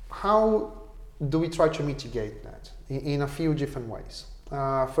how do we try to mitigate that? In a few different ways.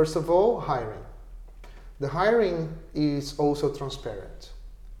 First of all, hiring. The hiring is also transparent.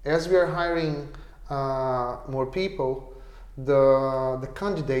 As we are hiring more people, the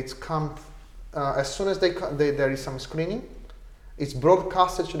candidates come as soon as there is some screening. It's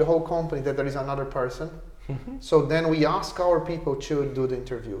broadcasted to the whole company that there is another person. So then we ask our people to do the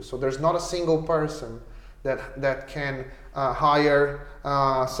interview. So there's not a single person that can hire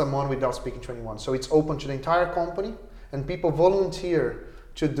someone without speaking to anyone. So it's open to the entire company, and people volunteer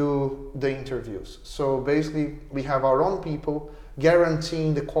to do the interviews. So basically, we have our own people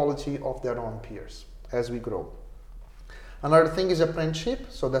guaranteeing the quality of their own peers as we grow. Another thing is apprenticeship,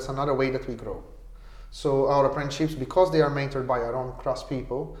 so that's another way that we grow. So our apprenticeships, because they are mentored by our own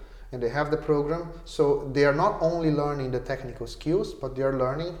craftspeople, and they have the program, so they are not only learning the technical skills, but they are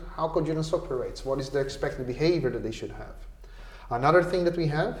learning how Codurance operates, what is the expected behavior that they should have. Another thing that we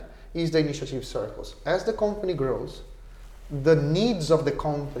have is the initiative circles. As the company grows, the needs of the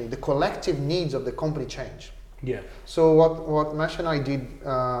company, the collective needs of the company change. Yeah. So what Mesh and I did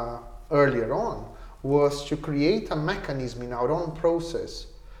earlier on was to create a mechanism in our own process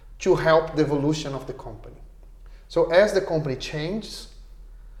to help the evolution of the company. So as the company changes,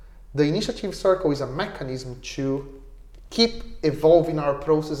 the initiative circle is a mechanism to keep evolving our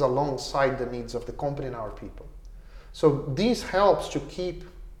process alongside the needs of the company and our people. So this helps to keep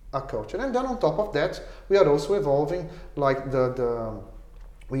a culture. And then on top of that, we are also evolving, like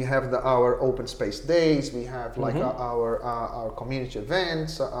we have our open space days, we have like our community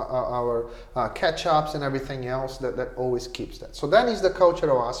events, our catch-ups and everything else that always keeps that. So that is the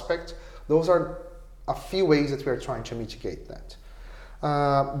cultural aspect. Those are a few ways that we are trying to mitigate that.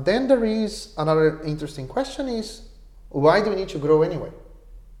 Then there is another interesting question is, why do we need to grow anyway?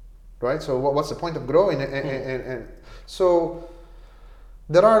 Right? So what's the point of growing? And so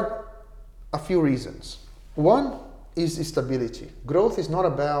there are a few reasons. One is stability. Growth is not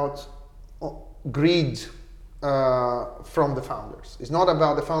about greed from the founders. It's not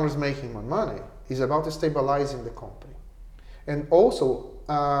about the founders making more money. It's about stabilizing the company. And also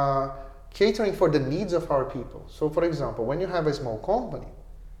catering for the needs of our people. So for example, when you have a small company,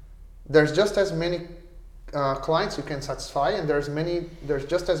 there's just as many clients you can satisfy, and there's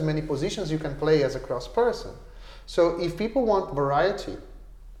just as many positions you can play as a cross person. So if people want variety,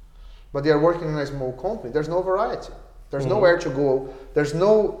 but they are working in a small company, there's no variety. There's nowhere to go. There's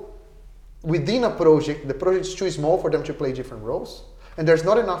no, within a project, the project is too small for them to play different roles. And there's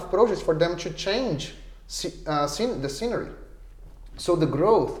not enough projects for them to change the scenery. So the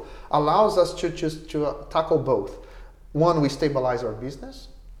growth allows us to tackle both. One, we stabilize our business.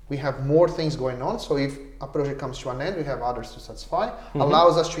 We have more things going on. So if a project comes to an end, we have others to satisfy.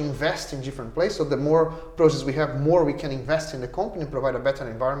 Allows us to invest in different places. So the more projects we have, more we can invest in the company and provide a better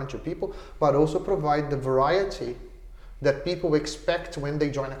environment to people, but also provide the variety that people expect when they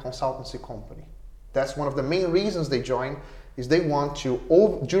join a consultancy company. That's one of the main reasons they join, is they want to,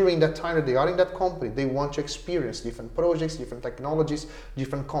 during that time that they are in that company, they want to experience different projects, different technologies,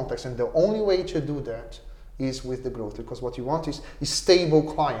 different contexts. And the only way to do that is with the growth, because what you want is stable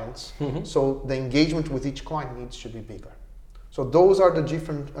clients. So the engagement with each client needs to be bigger. So those are the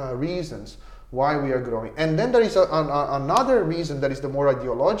different reasons why we are growing. And then there is another reason that is the more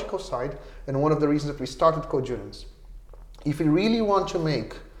ideological side, and one of the reasons that we started Codurance. If we really want to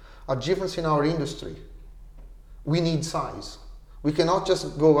make a difference in our industry, we need size. We cannot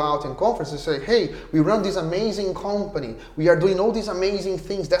just go out in conferences and say, hey, we run this amazing company. We are doing all these amazing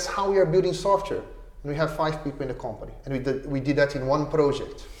things. That's how we are building software. And we have 5 people in the company. And we did that in one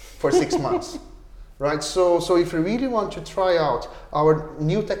project for 6 months. Right? So if we really want to try out our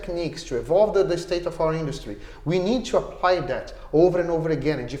new techniques to evolve the state of our industry, we need to apply that over and over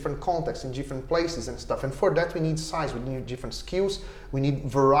again in different contexts, in different places and stuff. And for that, we need size, we need different skills, we need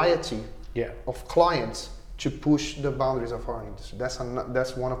variety of clients to push the boundaries of our industry.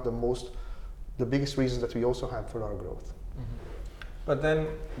 That's one of the biggest reasons that we also have for our growth. But then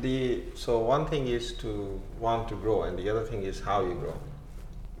so one thing is to want to grow, and the other thing is how you grow.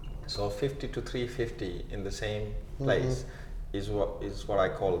 So 50 to 350 in the same place is what I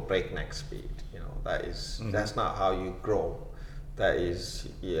call breakneck speed. You know, that's not how you grow. That is,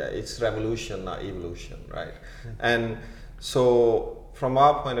 it's revolution, not evolution, right? And so from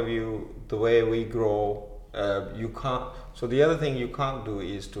our point of view, the way we grow, you can't. So the other thing you can't do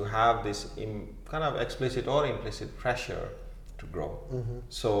is to have this kind of explicit or implicit pressure to grow.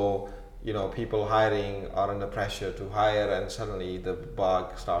 So, you know, people hiring are under pressure to hire, and suddenly the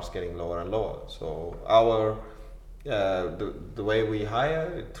bar starts getting lower and lower. So our the way we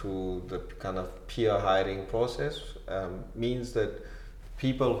hire through the kind of peer hiring process means that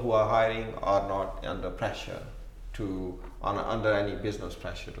people who are hiring are not under pressure under any business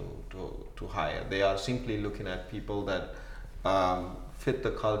pressure to hire. They are simply looking at people that fit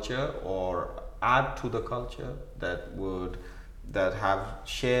the culture or add to the culture, that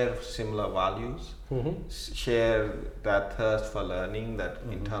share similar values, share that thirst for learning, that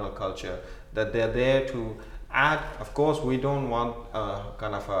internal culture, that they're there to add. Of course, we don't want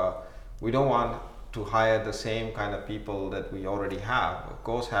we don't want to hire the same kind of people that we already have. Of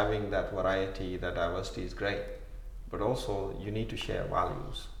course, having that variety, that diversity is great, but also you need to share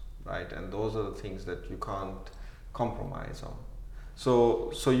values, right? And those are the things that you can't compromise on.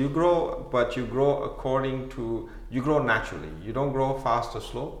 So you grow, but you grow you grow naturally. You don't grow fast or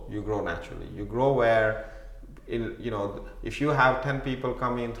slow, you grow naturally. You grow where, if you have 10 people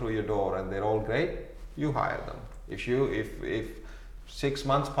coming in through your door and they're all great, you hire them. If 6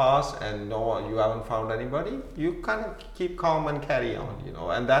 months pass and you haven't found anybody, you kind of keep calm and carry on,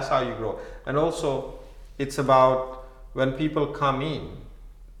 and that's how you grow. And also, it's about when people come in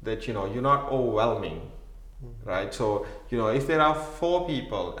that, you're not overwhelming. Right, so if there are 4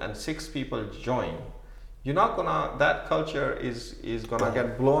 people and 6 people join, you're not gonna. That culture is gonna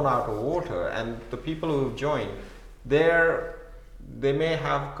get blown out of water, and the people who've joined, they may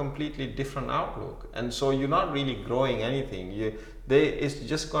have completely different outlook, and so you're not really growing anything. It's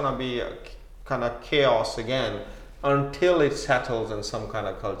just gonna be a kind of chaos again until it settles and some kind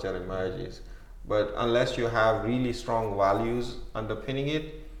of culture emerges. But unless you have really strong values underpinning it,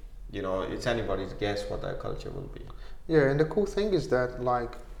 it's anybody's guess what that culture will be. Yeah, and the cool thing is that,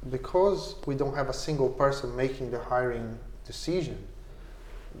 because we don't have a single person making the hiring decision,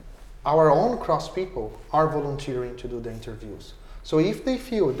 our own cross people are volunteering to do the interviews. So if they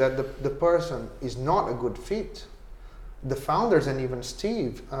feel that the person is not a good fit, the founders and even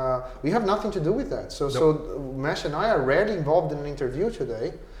Steve, we have nothing to do with that. So Mesh and I are rarely involved in an interview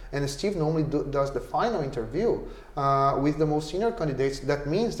today. And Steve normally does the final interview with the most senior candidates. That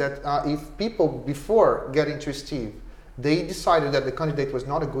means that if people, before getting to Steve, they decided that the candidate was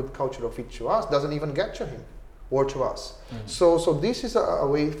not a good cultural fit to us, doesn't even get to him or to us. So this is a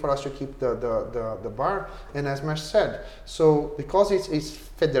way for us to keep the bar. And as Mesh said, so because it's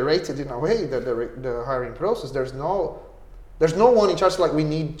federated in a way, the hiring process, there's no one in charge, like we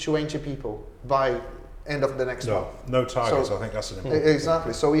need 20 people by end of the next month. No targets. So- I think that's an important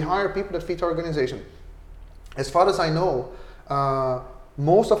Exactly. So we hire people that fit our organization. As far as I know,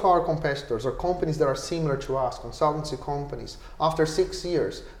 most of our competitors are companies that are similar to us, consultancy companies. After 6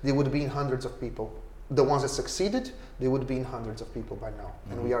 years, they would be in hundreds of people. The ones that succeeded, they would be in hundreds of people by now,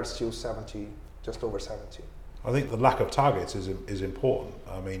 and we are still 70, just over 70. I think the lack of targets is important.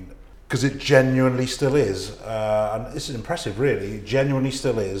 I mean, because it genuinely still is, and this is impressive, really. It genuinely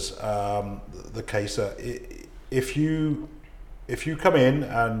still is the case that if you come in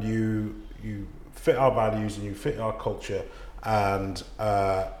and you fit our values and you fit our culture, and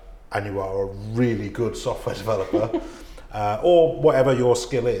you are a really good software developer, or whatever your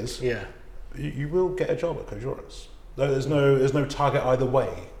skill is, you will get a job at Codurance. There's no target either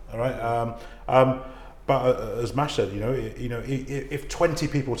way. All right. But as Mash said, if 20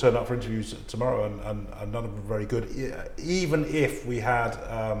 people turned up for interviews tomorrow and none of them were very good, even if we had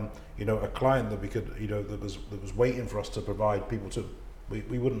a client that we could that was waiting for us to provide people to,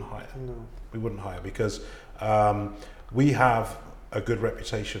 we wouldn't hire. No. We wouldn't hire because we have a good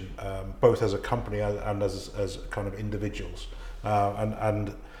reputation, both as a company and as kind of individuals,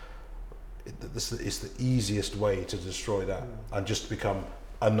 and it's the easiest way to destroy that and just become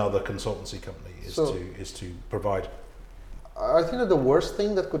another consultancy company is to provide. I think that the worst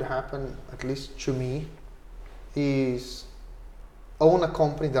thing that could happen, at least to me, is own a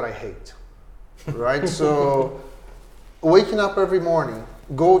company that I hate, right? So waking up every morning,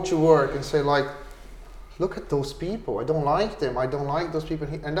 go to work and say like, look at those people, I don't like them, I don't like those people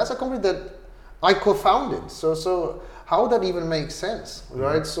here. And that's a company that I co-founded. So how would that even make sense,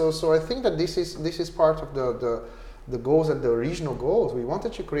 right? So I think that this is part of the goals and the original goals. We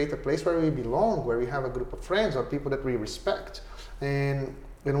wanted to create a place where we belong, where we have a group of friends or people that we respect, and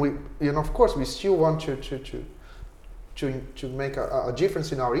we, of course, we still want to make a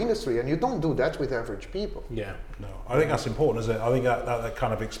difference in our industry, and you don't do that with average people. Yeah, no, I think that's important, isn't it? I think that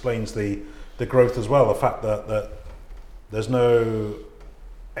kind of explains the growth as well. The fact that there's no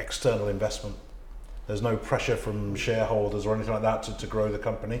external investment, there's no pressure from shareholders or anything like that to grow the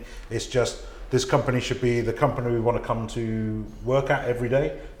company. It's just, this company should be the company we want to come to work at every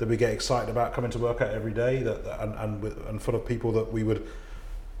day, that we get excited about coming to work at every day, and full of people that we would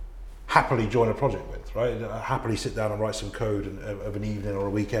happily join a project with, right? Happily sit down and write some code of an evening or a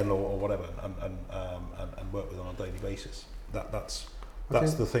weekend or whatever, and work with on a daily basis.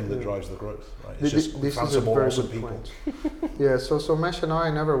 That's the thing that drives the growth, right? It's just we found some more awesome people. Yeah. So Mesh and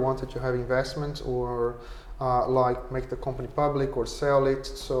I never wanted to have investment or like make the company public or sell it.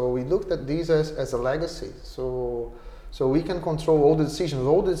 So we looked at these as a legacy. So we can control all the decisions.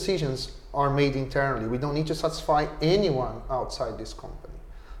 All the decisions are made internally. We don't need to satisfy anyone outside this company.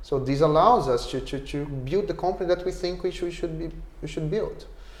 So this allows us to build the company that we think we should build.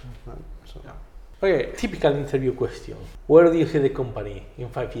 Right? So. Yeah. Okay, typical interview question. Where do you see the company in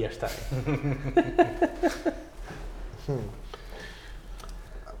 5 years' time?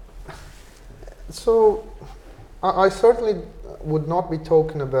 So I certainly would not be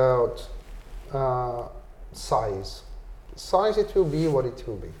talking about size. Size, it will be what it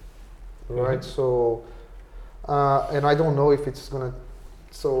will be, right? Mm-hmm. So, and I don't know if it's gonna,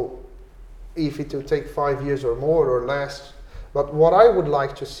 so if it will take 5 years or more or less, but what I would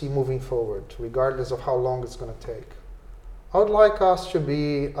like to see moving forward, regardless of how long it's gonna take, I would like us to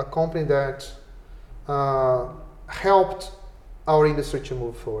be a company that helped our industry to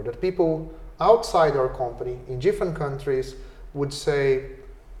move forward, that people outside our company in different countries would say,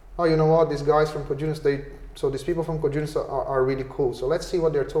 oh, you know what, these guys from Codurance, these people from Codurance are really cool. So let's see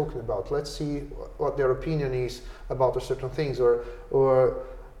what they're talking about. Let's see what their opinion is about certain things, or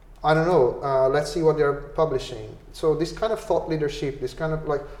I don't know, let's see what they're publishing. So this kind of thought leadership, this kind of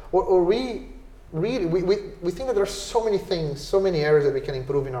like, or we think that there are so many things, so many areas that we can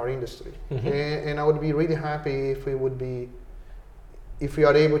improve in our industry. Mm-hmm. And I would be really happy if we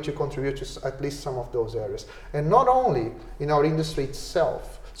are able to contribute to at least some of those areas. And not only in our industry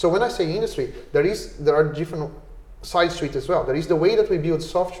itself. So when I say industry, there are different sides to it as well. There is the way that we build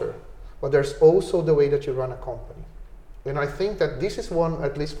software, but there's also the way that you run a company. And I think that this is one,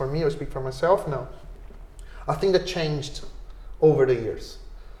 at least for me, I speak for myself now, I think that changed over the years.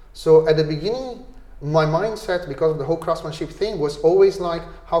 So at the beginning, my mindset, because of the whole craftsmanship thing, was always like,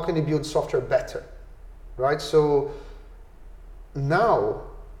 how can you build software better, right? So now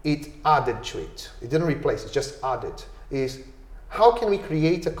it added to it. It didn't replace, it just added. Is how can we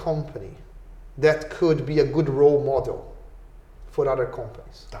create a company that could be a good role model for other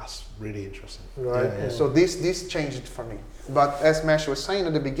companies? That's really interesting. Right. Yeah. So this changed it for me. But as Mesh was saying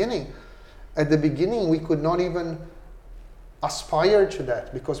at the beginning we could not even aspire to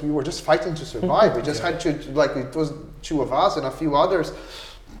that because we were just fighting to survive. We just had to, like, it was two of us and a few others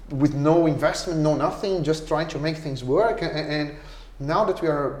with no investment, no nothing, just trying to make things work. And now that we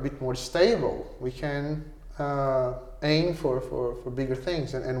are a bit more stable, we can aim for bigger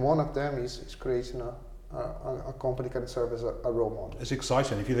things. And one of them is creating a company can serve as a role model. It's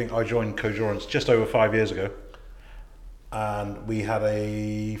exciting. If you think I joined Codurance just over 5 years ago, and we had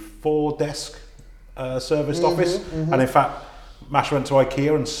a 4-desk serviced office, and in fact, Mash went to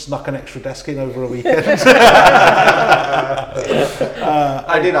IKEA and snuck an extra desk in over a weekend.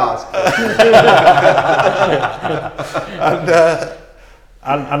 I did ask.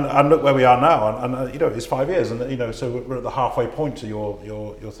 And look where we are now, and you know, it's 5 years, and you know, so we're at the halfway point to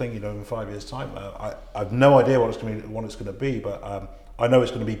your thing. You know, in 5 years' time, I've no idea what it's going to be, but I know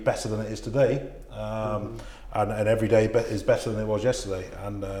it's going to be better than it is today, and every day is better than it was yesterday,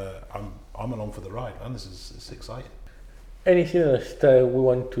 and I'm along for the ride, and it's exciting. Anything else that we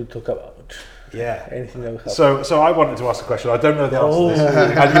want to talk about? Yeah. Anything that we have? So I wanted to ask a question. I don't know the answer to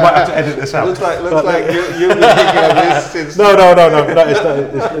this, and you might have to edit this out. Looks like you've been thinking of this since. No,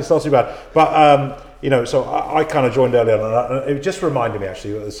 it's not too bad. But you know, so I kind of joined early on, and it just reminded me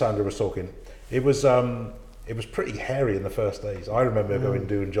actually, as Sandra was talking, it was pretty hairy in the first days. I remember going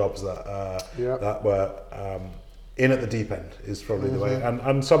doing jobs that were in at the deep end is probably the way,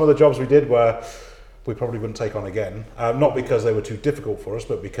 and some of the jobs we did were. We probably wouldn't take on again, not because they were too difficult for us,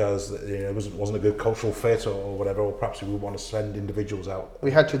 but because it wasn't a good cultural fit or whatever, or perhaps we would want to send individuals out. We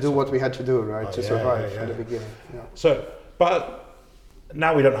had to do what we had to do, right, to survive from the beginning. Yeah. So, but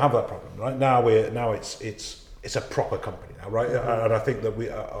now we don't have that problem, right? Now it's a proper company now, right? And I think that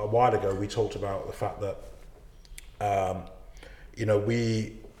a while ago we talked about the fact that you know,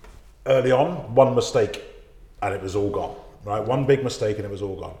 we early on one mistake and it was all gone. Right, one big mistake and it was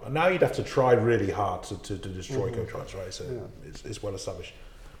all gone. And now you'd have to try really hard to destroy Cotrans, right? So it's well established.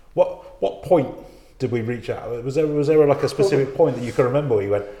 What point did we reach out? Was there like a specific point that you can remember where you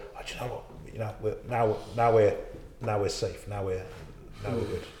went, oh, do you know what? You know, now we're safe. Now we're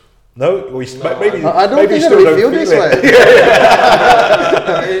good. No, I don't think that we feel this way.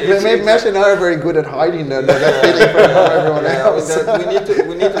 Maybe Mesh and I are very good at hiding that feeling from everyone else.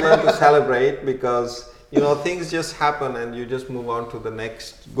 We need to learn to celebrate because. You know, things just happen and you just move on to the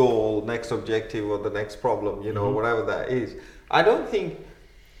next goal, next objective, or the next problem, you know, whatever that is. I don't think,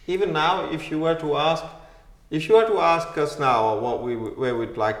 even now, if you were to ask us now where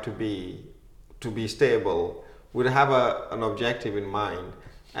we'd like to be stable, we'd have an objective in mind.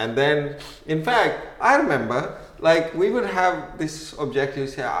 And then, in fact, I remember, like, we would have this objective,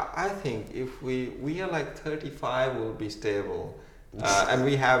 say, I think if we are like 35, we'll be stable. And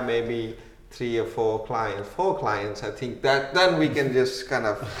we have maybe 3 or 4 clients, I think that then we can just kind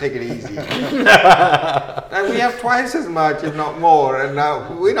of take it easy. And we have twice as much, if not more, and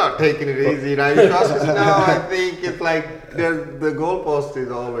now we're not taking it easy. Now you ask us now, I think it's like the goalpost is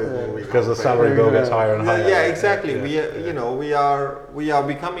always moving. Because the salary bill gets higher and higher. Yeah, exactly. We are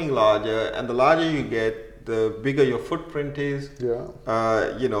becoming larger, and the larger you get, the bigger your footprint is. Yeah.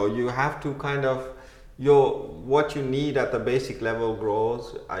 You know, you have to kind of. What you need at the basic level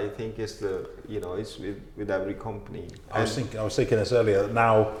grows. I think it's it's with every company. I was thinking this earlier.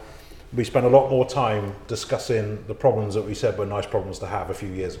 Now we spend a lot more time discussing the problems that we said were nice problems to have a few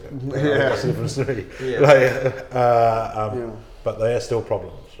years ago. That's the difference to me. But they are still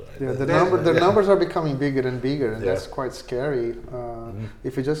problems. Right? Yeah, the numbers are becoming bigger and bigger, and that's quite scary.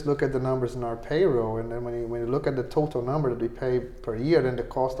 If you just look at the numbers in our payroll, and then when you look at the total number that we pay per year, and the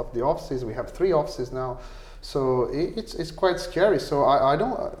cost of the offices, we have 3 offices now, so it's quite scary. So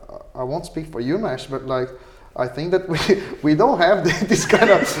I won't speak for you, Mesh, but like I think that we don't have this kind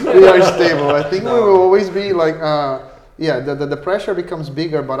of we are stable. I think we will always be like the pressure becomes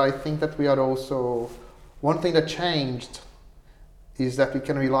bigger, but I think that we are also one thing that changed. Is that we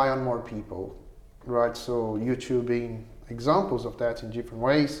can rely on more people, right? So YouTube being examples of that in different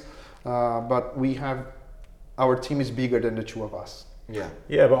ways, but our team is bigger than the 2 of us. Yeah,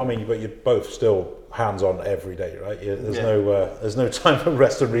 but I mean, you're both still hands-on every day, right? There's no time for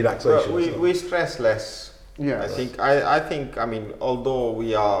rest and relaxation. But we stress less. Yeah, I think. I mean, although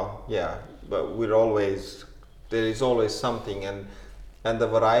we are, but there is always something, and the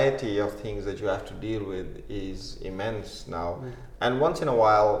variety of things that you have to deal with is immense now. And once in a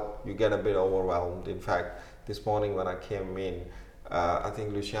while, you get a bit overwhelmed. In fact, this morning when I came in, I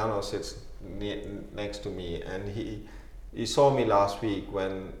think Luciano sits next to me, and he saw me last week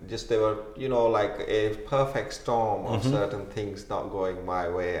when they were, like a perfect storm of certain things not going my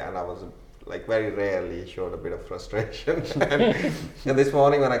way, and I was like very rarely showed a bit of frustration. And this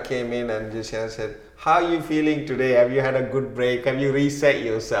morning when I came in and Luciana said, "How are you feeling today? Have you had a good break? Have you reset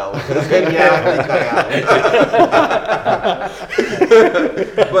yourself?" I said, "Yeah, I think I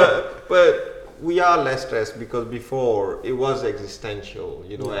am." But we are less stressed because before it was existential.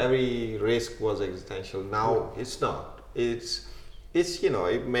 You know, every risk was existential. Now it's not. It's you know,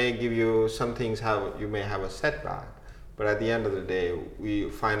 it may give you some things, you may have a setback, but at the end of the day, we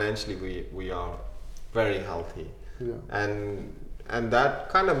financially we are very healthy, and that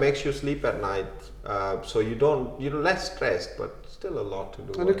kind of makes you sleep at night. So you're less stressed, but still a lot to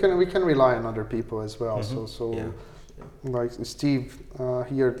do. And we can rely on other people as well. So like Steve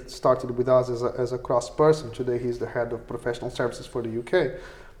here started with us as a cross person. Today he's the head of professional services for the UK.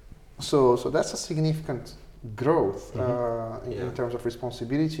 So that's a significant growth in terms of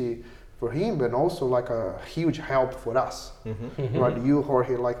responsibility for him, but also like a huge help for us. Right, you,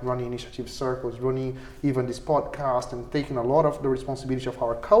 Jorge, like running initiative circles, running even this podcast, and taking a lot of the responsibility of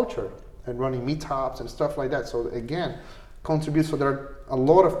our culture and running meetups and stuff like that. So again, contribute. So there are a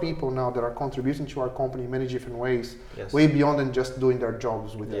lot of people now that are contributing to our company in many different ways, way beyond than just doing their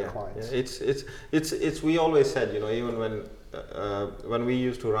jobs with their clients. It's we always said, you know, even when we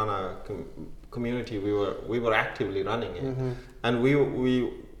used to run a community, we were actively running it, and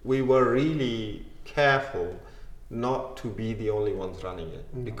we were really careful not to be the only ones running it,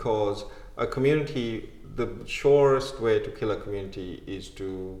 because a community, the surest way to kill a community is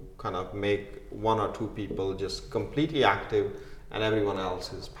to kind of make one or two people just completely active and everyone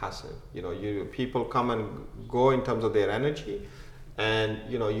else is passive. You know, people come and go in terms of their energy, and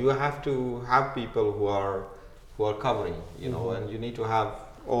you know, you have to have people who are covering, you know, and you need to have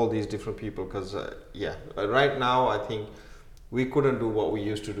all these different people, because right now I think we couldn't do what we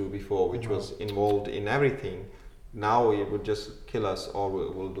used to do before, which was involved in everything. Now it would just kill us, or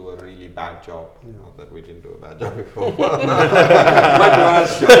we'll do a really bad job. Not that we didn't do a bad job before. Much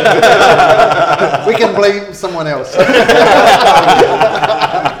worse job. We can blame someone else.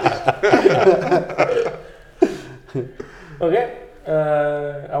 Okay,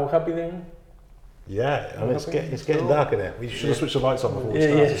 are we happy then? Yeah, I mean, it's getting dark in here. We should have switched the lights on before we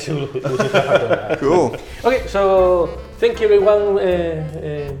started. Yeah, we should have done that. Cool. Okay, so thank you everyone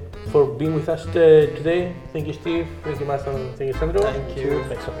for being with us today. Thank you, Steve. Thank you, Martin. Thank you, Sandro. Thank you.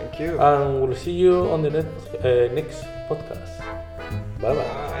 Thank you. And we'll see you on the next podcast.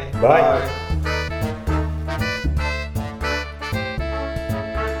 Bye-bye. Bye. Bye.